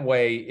in that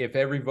way, if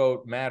every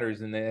vote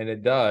matters, and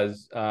it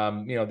does,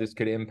 this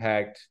could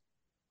impact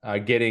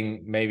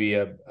getting maybe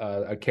a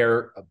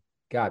caretaker.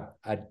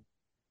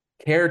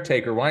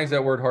 Why is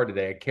that word hard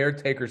today? A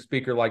caretaker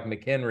speaker like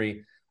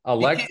McHenry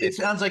elected. It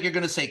sounds like you're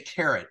going to say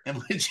carrot, and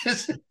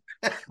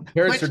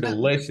carrots are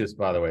delicious,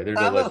 by the way. They're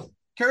delicious.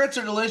 Carrots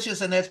are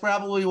delicious, and that's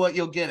probably what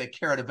you'll get, a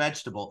carrot, a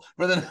vegetable,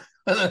 for the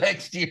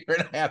next year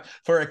and a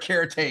half for a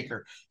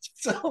caretaker.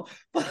 So,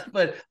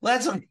 but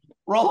let's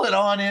roll it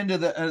on into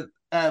the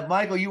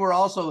Michael, you were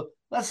also,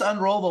 let's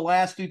unroll the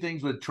last two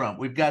things with Trump.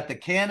 We've got the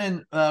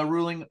Cannon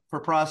ruling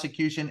for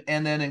prosecution,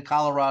 and then in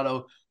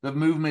Colorado, the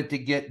movement to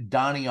get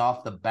Donnie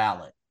off the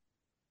ballot.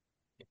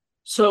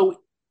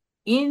 So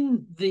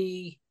in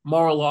the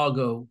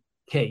Mar-a-Lago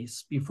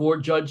case before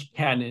Judge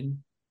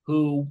Cannon,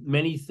 who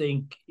many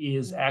think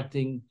is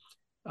acting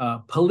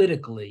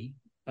politically,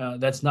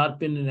 that's not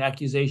been an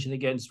accusation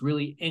against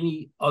really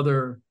any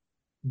other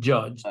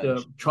judge.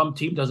 The Trump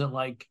team doesn't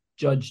like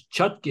Judge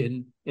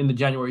Chutkan in the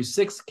January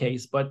 6th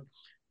case, but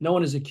no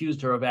one has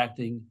accused her of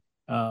acting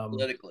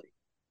politically.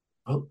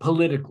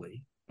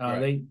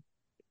 Right.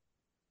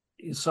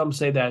 Some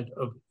say that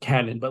of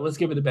Cannon, but let's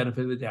give her the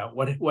benefit of the doubt.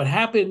 What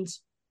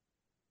happens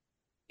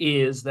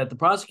is that the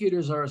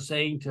prosecutors are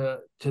saying to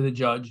the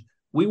judge,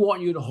 we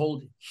want you to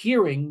hold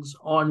hearings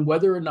on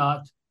whether or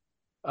not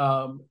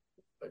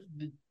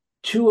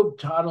two of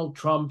Donald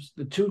Trump's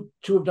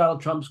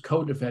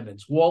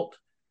co-defendants, Walt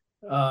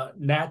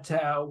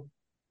Natow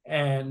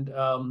and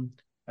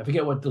I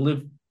forget what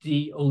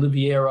de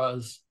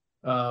Oliveira's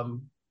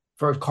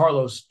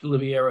Carlos de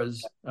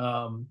Oliveira's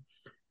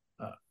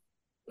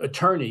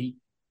attorney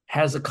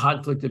has a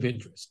conflict of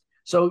interest.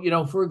 So,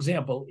 for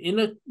example, in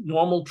a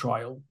normal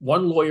trial,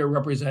 one lawyer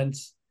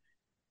represents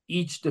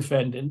each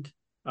defendant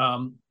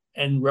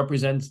and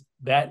represents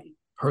that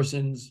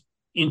person's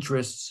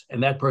interests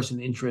and that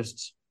person's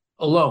interests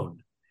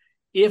alone.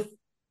 If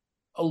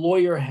a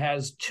lawyer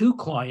has two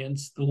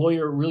clients, the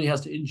lawyer really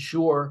has to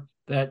ensure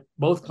that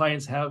both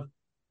clients have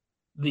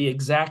the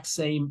exact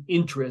same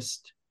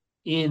interest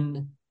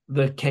in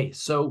the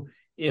case. So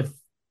if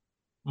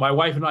my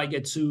wife and I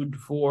get sued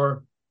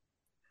for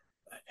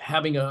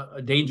having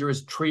a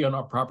dangerous tree on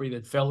our property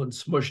that fell and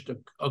smushed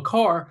a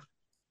car,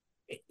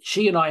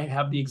 she and I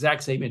have the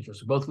exact same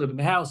interest. We both live in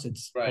the house.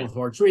 It's both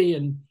our tree,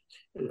 and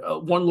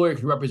one lawyer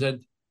can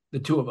represent the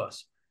two of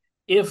us.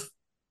 If,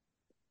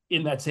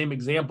 in that same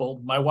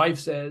example, my wife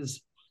says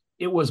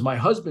it was my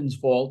husband's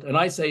fault, and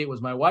I say it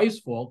was my wife's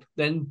fault,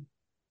 then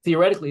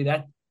theoretically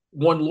that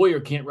one lawyer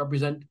can't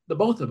represent the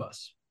both of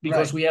us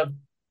because we have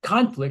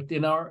conflict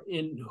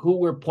in who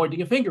we're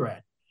pointing a finger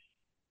at.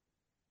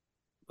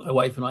 My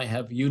wife and I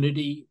have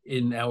unity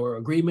in our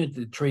agreement.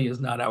 The tree is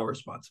not our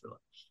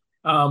responsibility.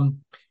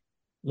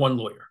 One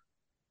lawyer.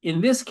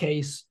 In this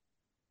case,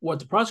 what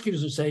the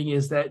prosecutors are saying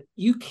is that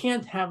you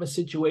can't have a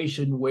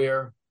situation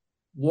where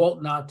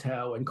Walt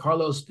Natow and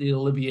Carlos de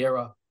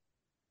Oliveira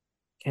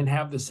can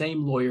have the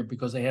same lawyer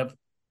because they have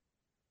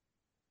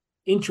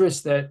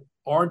interests that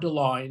aren't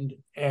aligned,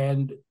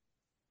 and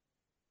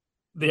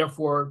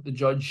therefore the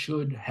judge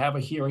should have a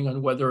hearing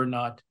on whether or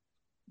not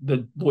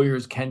the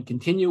lawyers can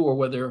continue or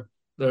whether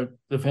the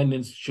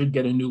defendants should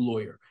get a new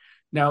lawyer.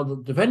 Now, the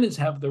defendants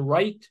have the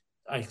right,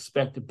 I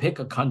expect, to pick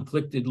a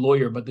conflicted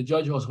lawyer, but the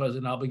judge also has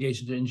an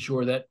obligation to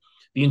ensure that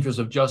the interests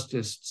of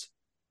justice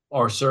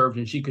are served,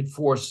 and she could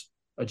force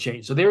a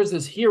change. So there's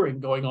this hearing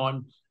going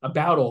on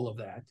about all of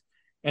that,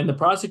 and the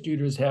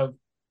prosecutors have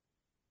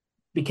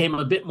became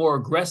a bit more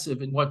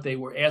aggressive in what they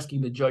were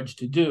asking the judge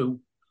to do,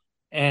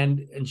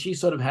 and she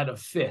sort of had a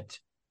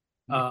fit,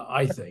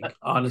 I think,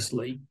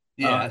 honestly.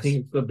 I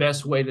think it's the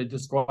best way to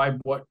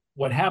describe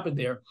what happened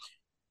there.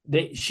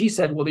 She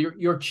said, well,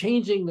 you're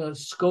changing the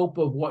scope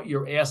of what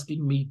you're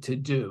asking me to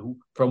do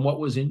from what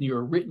was in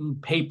your written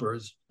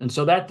papers. And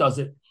so that does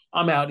it.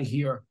 I'm out of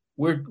here.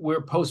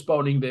 We're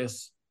postponing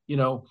this.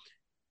 You're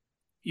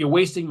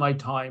wasting my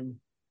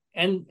time,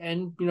 and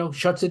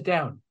shuts it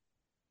down.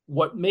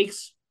 what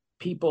makes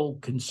people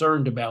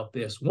concerned about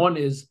this, one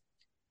is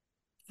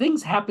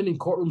things happen in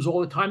courtrooms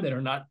all the time that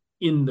are not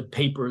in the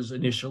papers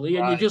initially,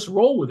 and you just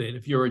roll with it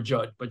if you're a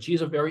judge. But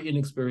she's a very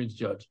inexperienced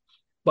judge.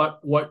 But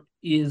what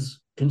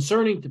is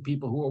concerning to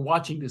people who are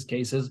watching this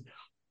case is,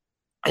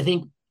 I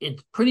think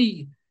it's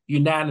pretty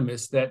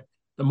unanimous that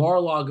the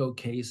Mar-a-Lago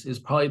case is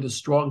probably the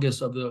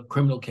strongest of the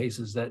criminal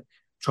cases that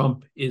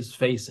Trump is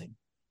facing.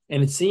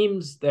 And it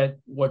seems that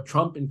what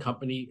Trump and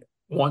company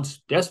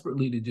wants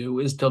desperately to do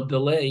is to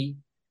delay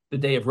the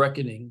day of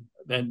reckoning.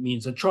 That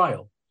means a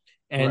trial.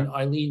 And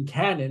Eileen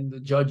Cannon, the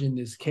judge in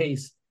this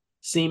case,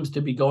 seems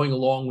to be going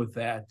along with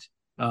that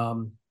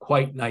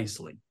quite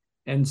nicely.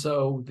 And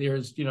so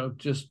there's,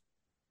 just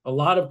a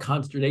lot of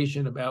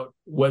consternation about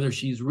whether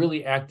she's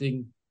really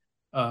acting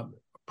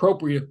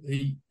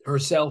appropriately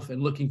herself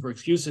and looking for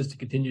excuses to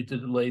continue to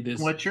delay this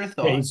What's your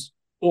thought? case,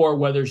 or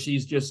whether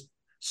she's just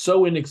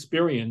so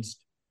inexperienced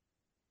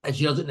that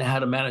she doesn't know how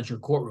to manage her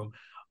courtroom.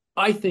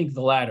 I think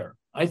the latter.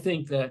 I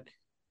think that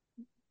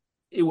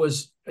it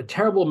was a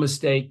terrible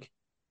mistake.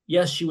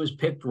 Yes, she was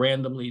picked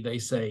randomly, they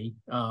say,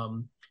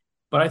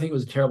 but I think it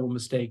was a terrible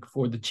mistake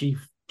for the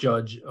chief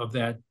judge of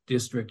that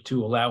district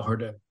to allow her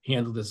to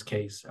handle this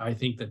case. I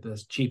think that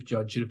the chief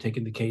judge should have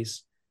taken the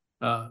case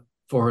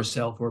for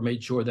herself, or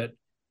made sure that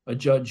a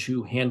judge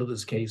who handled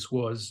this case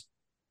was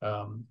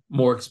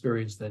more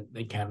experienced than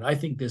Cannon. I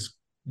think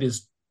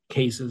this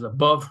case is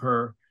above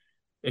her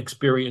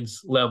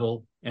experience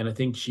level, and I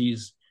think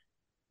she's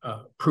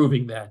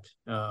proving that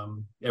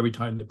every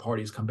time the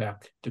parties come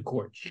back to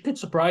court. She could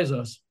surprise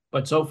us,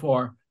 but so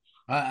far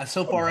I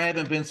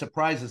haven't been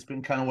surprised. It's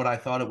been kind of what I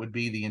thought it would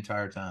be the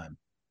entire time.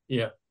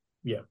 Yeah.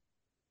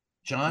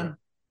 John? Yeah.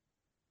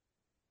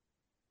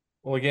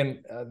 Well,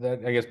 again,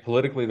 I guess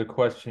politically the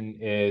question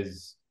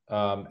is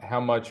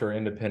how much are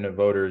independent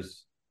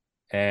voters,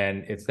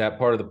 and it's that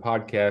part of the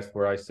podcast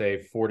where I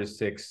say 4 to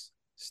 6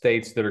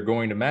 states that are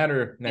going to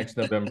matter next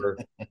November.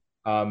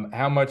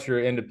 How much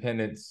are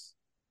independents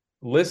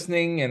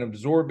listening and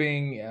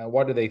absorbing?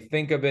 What do they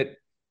think of it?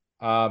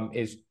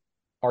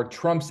 Are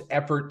Trump's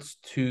efforts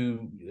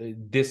to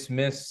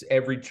dismiss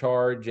every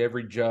charge,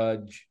 every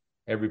judge,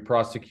 every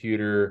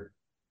prosecutor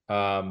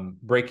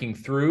breaking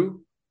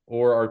through,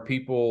 or are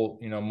people,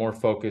 more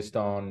focused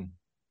on,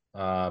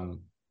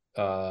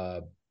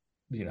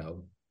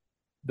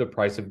 the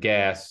price of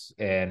gas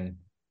and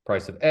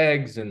price of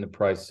eggs and the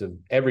price of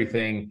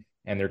everything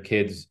and their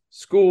kids'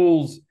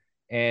 schools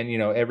and,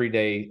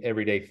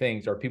 everyday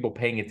things? Are people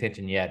paying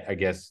attention yet, I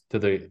guess,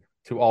 to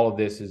all of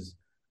this is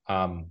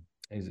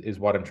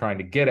what I'm trying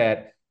to get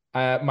at.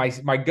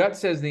 My gut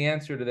says the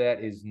answer to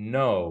that is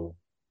no.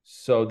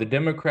 So the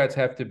Democrats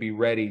have to be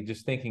ready,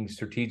 just thinking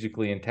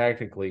strategically and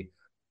tactically.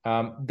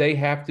 They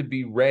have to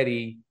be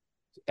ready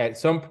at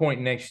some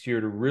point next year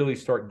to really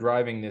start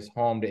driving this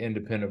home to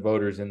independent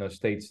voters in those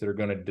states that are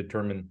going to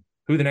determine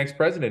who the next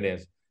president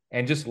is,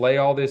 and just lay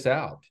all this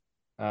out.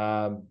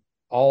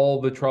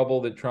 All the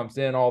trouble that Trump's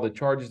in, all the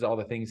charges, all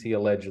the things he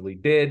allegedly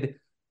did.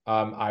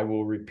 I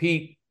will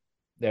repeat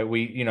that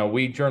we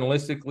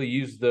journalistically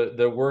use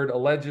the word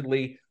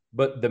allegedly,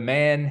 but the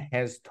man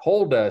has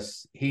told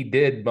us he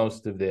did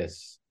most of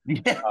this.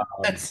 Yeah,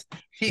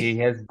 he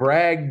has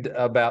bragged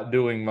about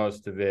doing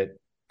most of it.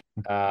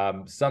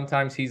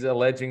 Sometimes he's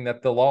alleging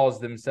that the laws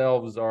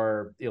themselves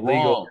are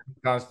illegal,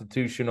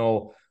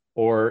 unconstitutional,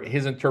 or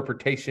his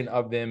interpretation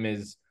of them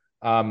is,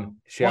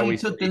 he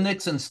took the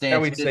Nixon stance.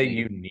 Shall we say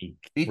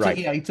unique? He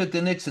took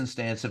the Nixon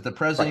stance. If the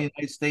president of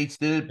the United States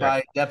did it,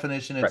 by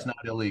definition, it's not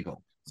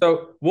illegal.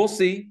 So we'll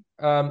see.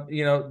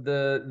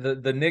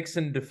 The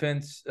Nixon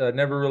defense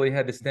never really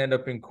had to stand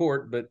up in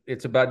court, but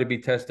it's about to be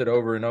tested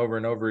over and over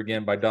and over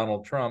again by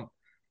Donald Trump.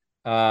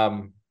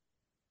 And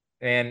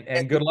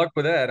good luck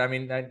with that. I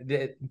mean,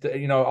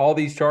 all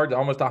these charges,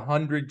 almost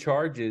 100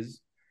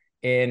 charges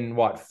in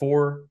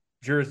 4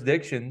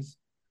 jurisdictions,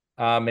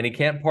 and he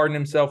can't pardon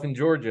himself in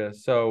Georgia.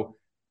 So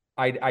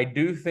I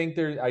do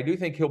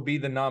think he'll be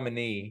the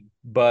nominee,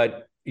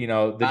 but the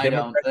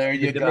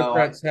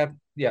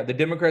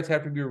Democrats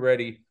have to be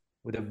ready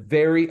with a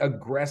very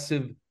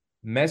aggressive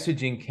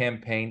messaging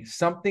campaign,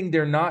 something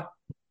they're not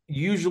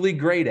usually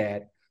great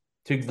at,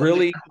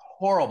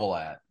 horrible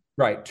at.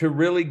 Right, to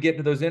really get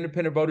to those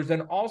independent voters,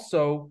 and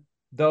also,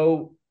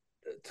 though,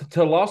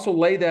 to also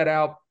lay that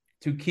out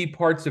to key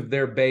parts of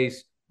their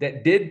base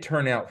that did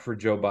turn out for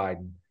Joe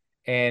Biden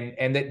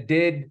and that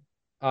did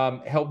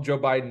help Joe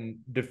Biden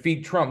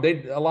defeat Trump.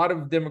 A lot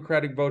of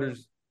Democratic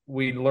voters,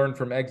 we learned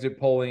from exit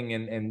polling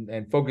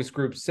and focus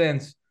groups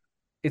since,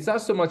 it's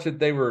not so much that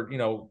they were,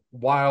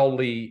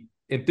 wildly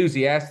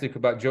enthusiastic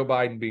about Joe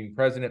Biden being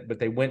president, but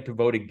they went to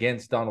vote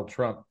against Donald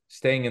Trump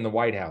staying in the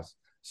White House.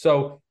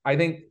 So I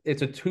think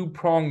it's a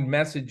two-pronged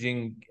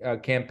messaging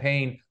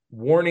campaign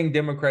warning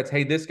Democrats,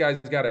 hey, this guy's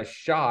got a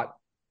shot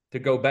to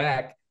go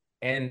back,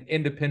 and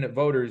independent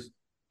voters,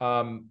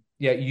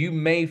 you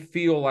may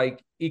feel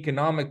like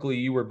economically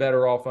you were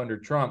better off under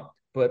Trump,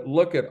 but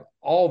look at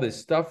all this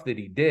stuff that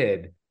he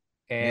did,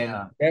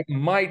 and that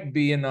might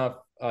be enough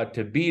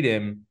to beat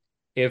him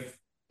if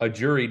a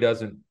jury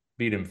doesn't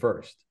beat him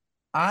first.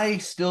 I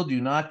still do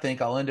not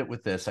think, I'll end it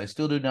with this, I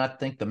still do not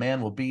think the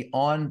man will be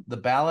on the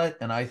ballot,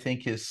 and I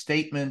think his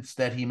statements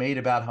that he made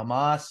about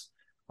Hamas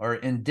are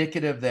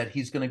indicative that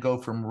he's going to go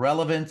from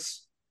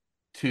relevance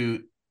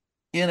to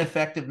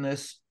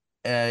ineffectiveness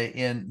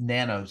in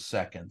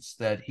nanoseconds.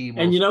 That he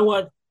will. And you know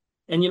what?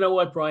 And you know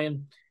what,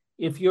 Brian?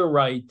 If you're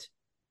right,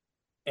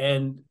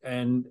 and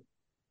the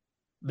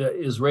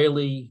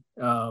Israeli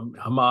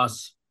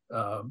Hamas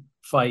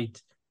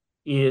fight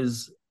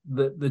is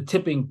the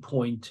tipping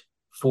point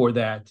for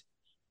that,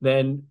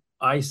 then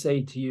I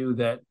say to you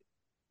that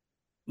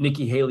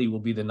Nikki Haley will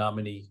be the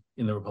nominee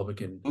in the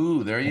Republican.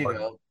 Ooh, there you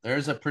go.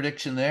 There's a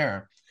prediction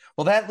there.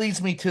 Well, that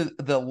leads me to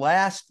the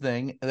last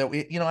thing that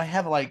we, I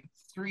have like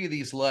 3 of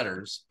these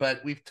letters,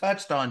 but we've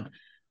touched on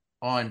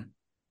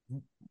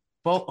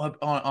both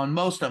on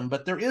most of them.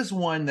 But there is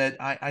one that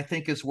I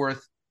think is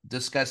worth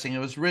discussing. It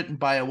was written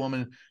by a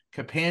woman,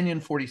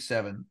 Companion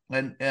 47,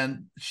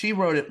 and she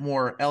wrote it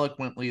more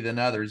eloquently than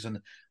others. And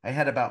I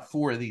had about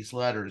 4 of these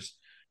letters,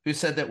 who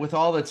said that with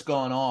all that's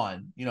gone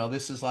on,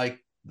 this is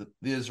like the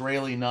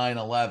Israeli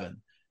 9/11,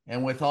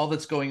 and with all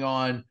that's going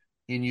on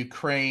in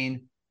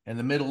Ukraine and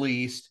the Middle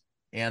East,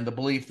 and the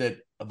belief that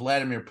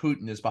Vladimir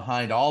Putin is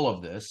behind all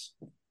of this,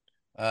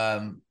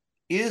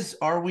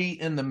 are we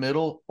in the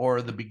middle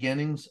or the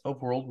beginnings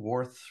of World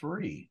War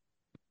III?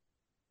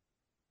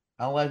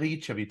 I'll let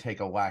each of you take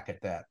a whack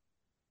at that.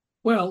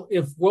 Well,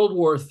 if World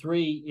War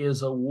III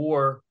is a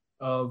war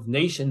of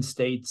nation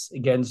states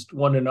against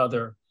one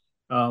another,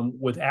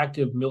 with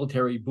active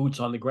military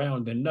boots on the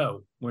ground, then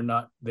no, we're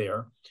not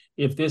there.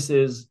 If this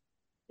is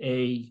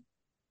a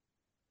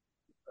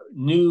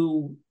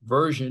new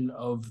version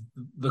of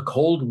the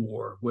Cold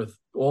War with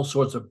all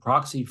sorts of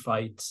proxy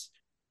fights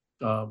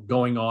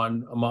going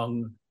on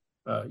among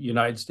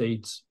United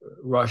States,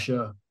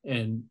 Russia,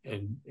 and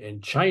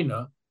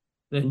China,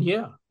 then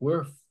yeah,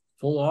 we're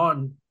full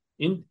on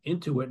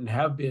into it and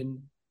have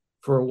been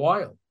for a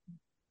while.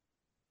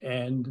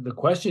 And the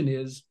question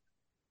is,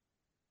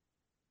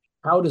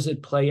 how does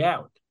it play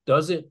out?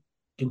 Does it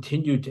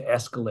continue to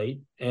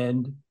escalate?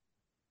 And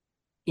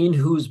in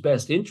whose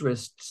best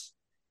interests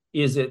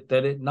is it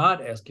that it not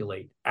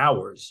escalate?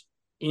 Ours.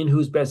 In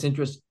whose best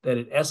interest that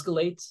it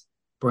escalates?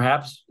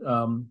 Perhaps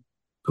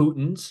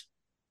Putin's.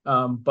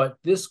 But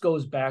this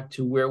goes back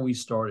to where we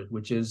started,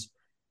 which is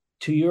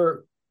to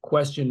your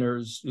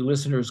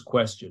listener's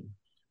question.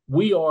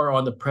 We are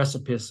on the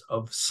precipice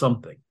of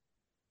something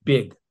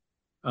big.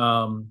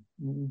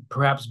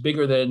 Perhaps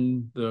bigger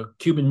than the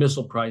Cuban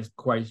Missile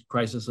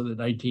crisis of the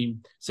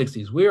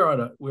 1960s.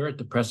 We're at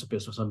the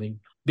precipice of something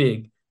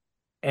big,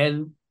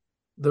 and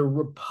the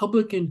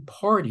Republican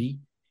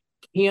Party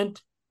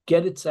can't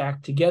get its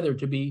act together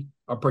to be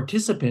a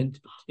participant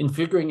in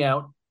figuring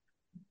out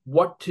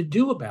what to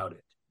do about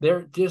it.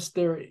 They're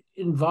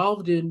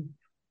involved in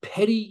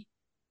petty,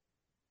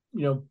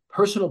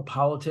 personal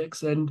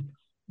politics, and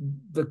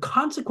the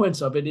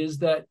consequence of it is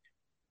that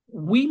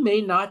we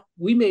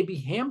may be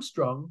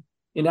hamstrung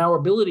in our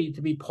ability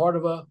to be part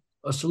of a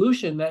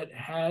solution that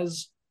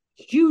has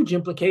huge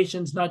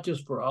implications, not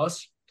just for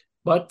us,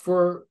 but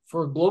for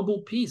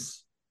global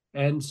peace.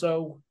 And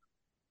so,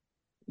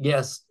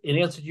 yes, in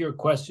answer to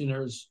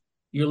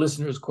your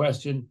listener's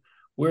question,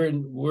 we're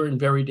in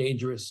very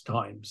dangerous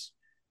times,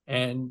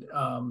 and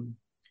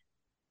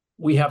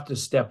we have to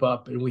step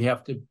up, and we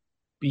have to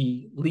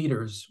be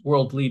leaders,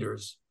 world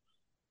leaders.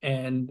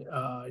 And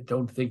I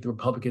don't think the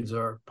Republicans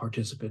are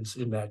participants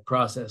in that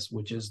process,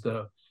 which is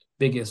the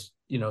biggest,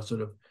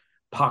 sort of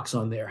pox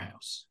on their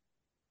house.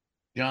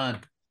 John,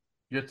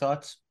 your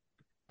thoughts?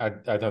 I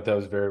thought that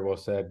was very well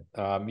said.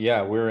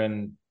 Yeah, we're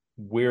in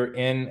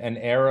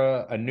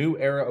a new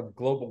era of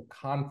global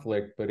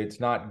conflict, but it's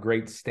not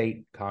great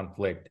state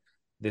conflict.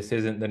 This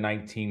isn't the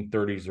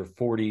 1930s or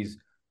 40s.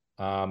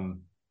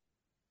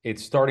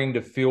 It's starting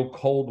to feel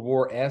Cold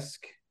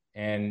War-esque,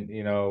 and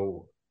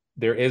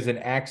there is an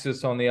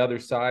axis on the other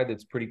side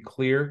that's pretty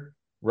clear: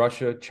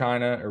 Russia,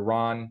 China,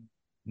 Iran,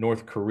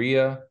 North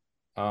Korea.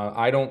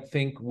 I don't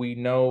think we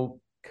know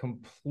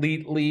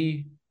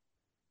completely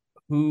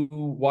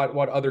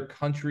what other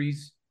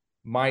countries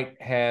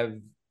might have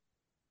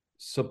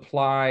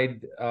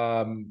supplied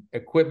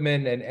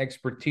equipment and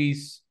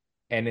expertise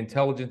and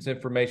intelligence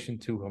information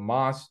to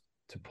Hamas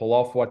to pull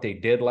off what they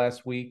did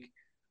last week.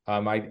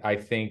 I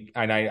think,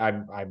 and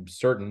I'm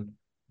certain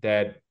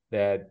that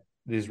the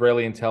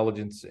Israeli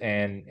intelligence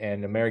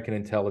and American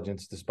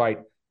intelligence, despite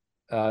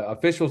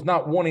officials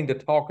not wanting to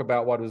talk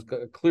about what was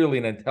clearly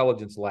an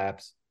intelligence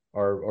lapse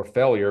or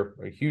failure,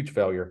 a huge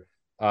failure,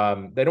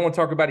 they don't want to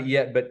talk about it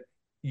yet, but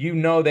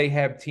they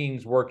have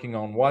teams working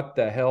on what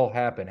the hell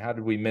happened. How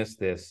did we miss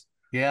this?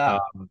 Yeah.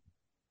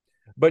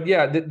 But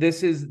yeah,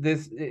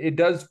 it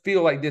does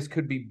feel like this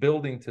could be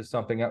building to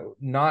something. I'm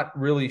not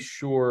really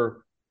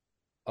sure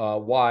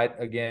what.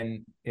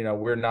 Again,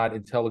 we're not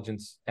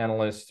intelligence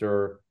analysts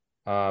or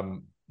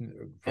and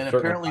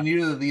apparently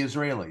neither of the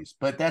Israelis,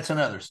 but that's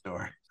another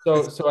story.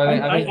 So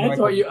I think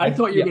I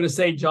thought you were going to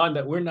say, John,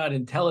 that we're not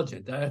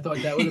intelligent. I thought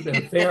that would have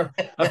been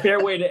a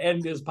fair way to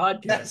end this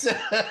podcast.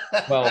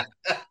 Well,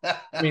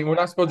 I mean, we're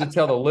not supposed to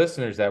tell the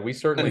listeners that. We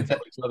certainly tell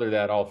each other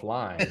that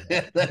offline.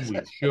 And we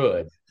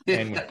should.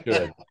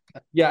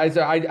 Yeah,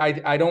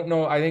 I don't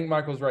know. I think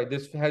Michael's right.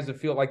 This has to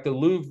feel like the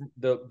Louvre,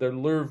 the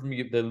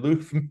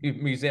Louvre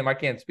Museum. I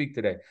can't speak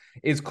today.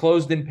 Is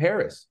closed in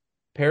Paris.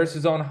 Paris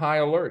is on high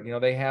alert. You know,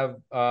 they have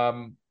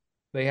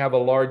a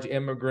large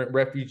immigrant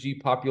refugee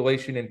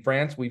population in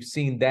France. We've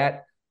seen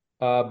that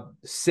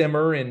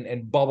simmer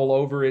and bubble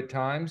over at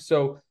times.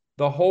 So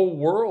the whole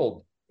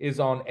world is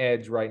on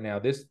edge right now.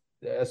 This,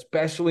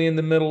 especially in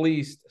the Middle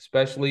East,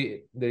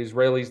 especially the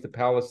Israelis, the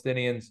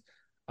Palestinians.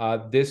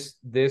 This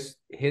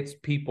hits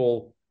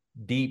people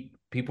deep.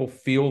 People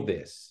feel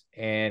this,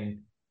 and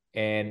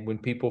when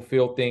people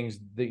feel things,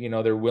 that, you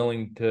know, they're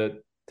willing to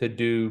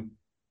do.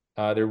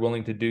 They're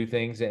willing to do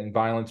things, and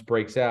violence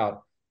breaks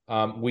out.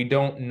 We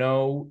don't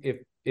know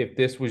if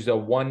this was a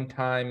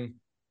one-time,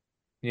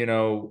 you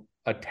know,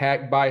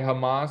 attack by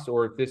Hamas,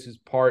 or if this is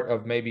part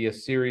of maybe a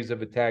series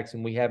of attacks,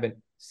 and we haven't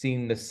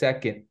seen the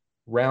second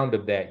round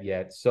of that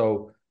yet.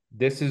 So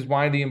this is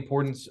why the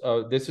importance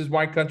of this is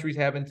why countries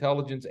have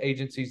intelligence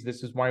agencies.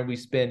 This is why we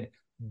spend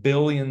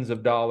billions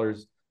of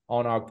dollars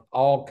on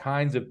all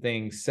kinds of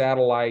things,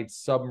 satellites,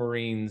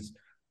 submarines.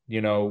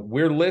 You know,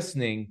 we're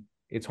listening.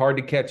 It's hard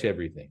to catch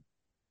everything.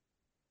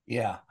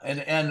 Yeah,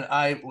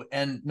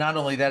 and not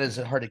only that is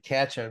it hard to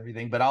catch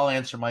everything, but I'll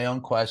answer my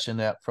own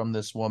question from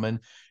this woman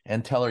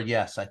and tell her,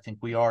 yes, I think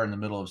we are in the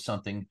middle of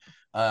something.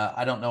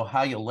 I don't know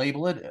how you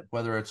label it,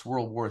 whether it's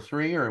World War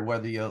III or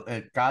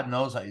whether God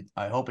knows,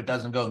 I hope it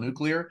doesn't go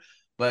nuclear.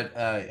 But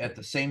at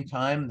the same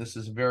time, this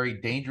is a very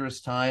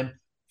dangerous time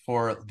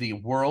for the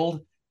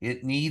world.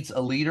 It needs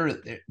a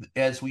leader.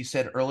 As we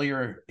said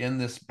earlier in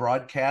this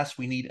broadcast,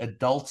 we need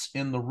adults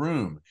in the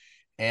room.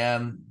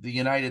 And the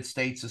United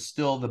States is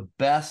still the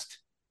best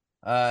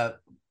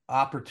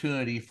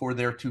opportunity for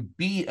there to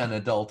be an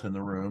adult in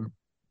the room,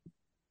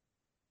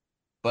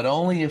 but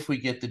only if we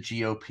get the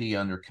GOP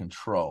under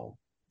control.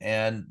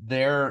 And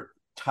their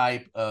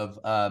type of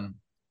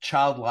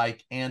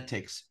childlike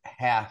antics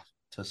have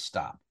to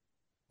stop,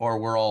 or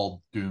we're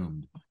all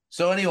doomed.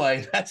 So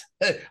anyway, that's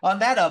on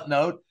that up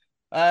note.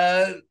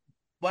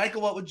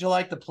 Michael, what would you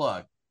like to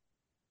plug?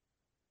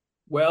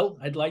 Well,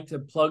 I'd like to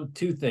plug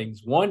two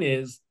things. One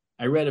is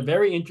I read a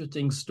very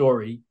interesting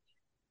story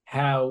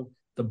how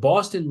the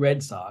Boston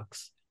Red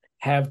Sox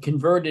have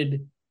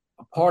converted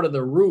a part of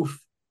the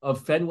roof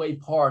of Fenway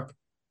Park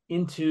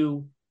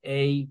into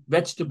a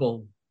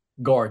vegetable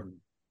garden.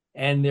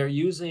 And they're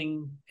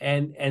using,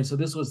 and so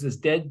this was this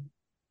dead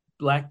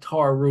black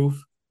tar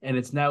roof, and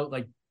it's now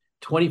like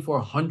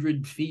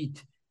 2,400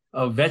 feet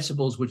of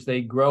vegetables, which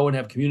they grow and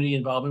have community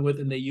involvement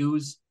with, and they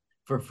use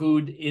for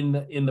food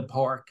in the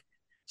park.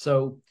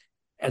 So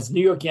as a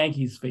New York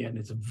Yankees fan,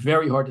 it's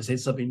very hard to say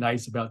something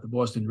nice about the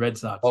Boston Red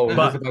Sox. Oh, is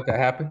this about to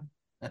happen?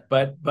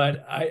 But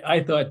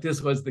I thought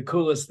this was the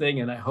coolest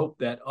thing, and I hope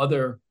that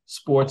other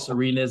sports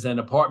arenas and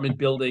apartment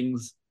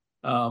buildings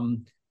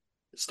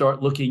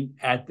start looking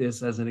at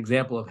this as an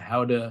example of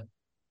how to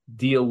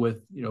deal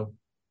with, you know,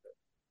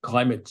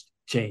 climate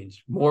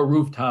change. More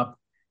rooftop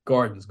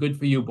gardens. Good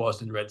for you,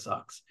 Boston Red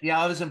Sox. Yeah,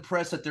 I was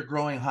impressed that they're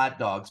growing hot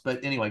dogs.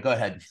 But anyway, go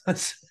ahead.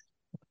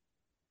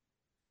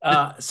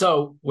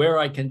 So where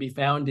I can be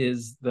found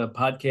is the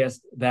podcast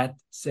That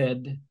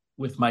Said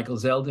with Michael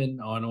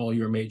Zeldin on all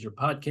your major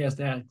podcast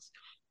apps.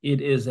 It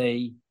is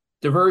a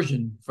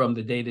diversion from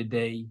the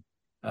day-to-day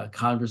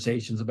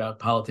conversations about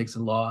politics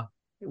and law,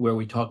 where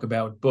we talk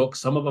about books.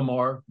 Some of them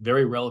are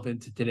very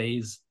relevant to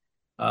today's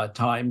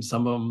time.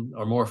 Some of them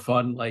are more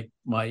fun, like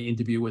my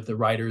interview with the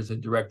writers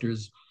and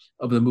directors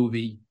of the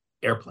movie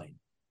Airplane.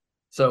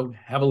 So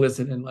have a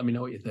listen and let me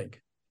know what you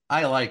think.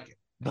 I like it.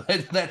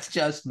 But that's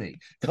just me.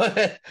 Go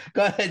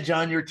ahead,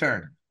 John. Your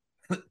turn.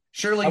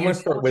 Surely, I want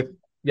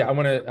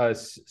to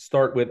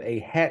start with a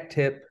hat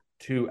tip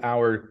to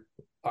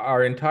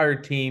our entire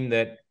team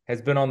that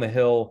has been on the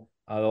Hill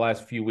the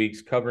last few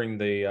weeks, covering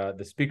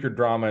the speaker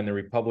drama and the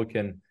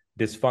Republican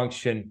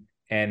dysfunction,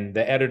 and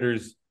the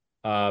editors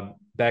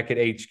back at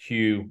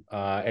HQ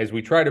as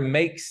we try to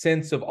make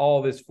sense of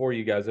all this for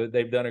you guys.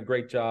 They've done a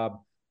great job.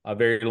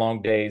 Very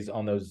long days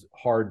on those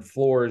hard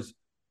floors.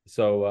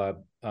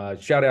 So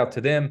shout out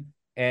to them,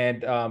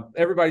 and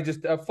everybody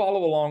just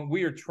follow along.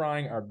 We are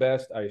trying our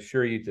best, I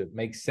assure you, to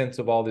make sense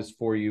of all this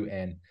for you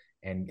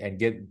and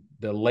get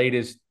the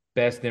latest,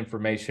 best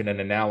information and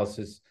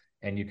analysis.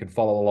 And you can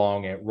follow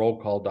along at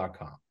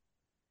rollcall.com.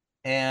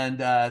 And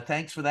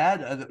thanks for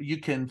that. You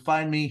can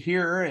find me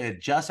here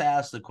at Just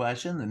Ask the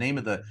Question, the name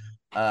of the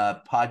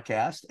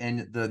podcast,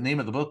 and the name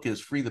of the book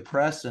is Free the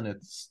Press, and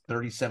it's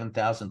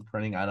 37,000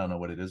 printing. I don't know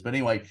what it is, but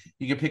anyway,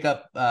 you can pick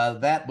up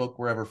that book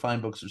wherever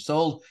fine books are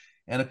sold,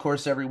 and of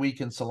course every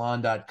week in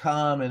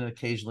salon.com and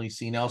occasionally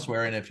seen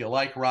elsewhere. And if you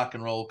like rock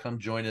and roll, come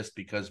join us,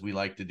 because we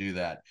like to do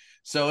that.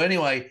 So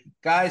anyway,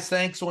 guys,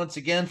 thanks once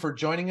again for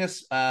joining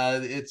us.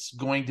 It's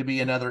going to be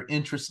another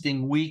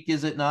interesting week,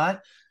 is it not?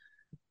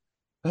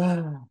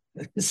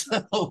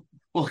 So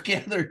we'll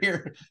gather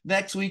here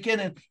next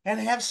weekend and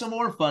have some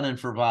more fun and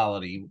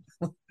frivolity.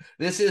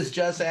 This is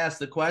Just Ask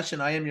the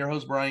Question. I am your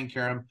host, Brian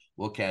Karam.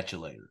 We'll catch you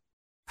later.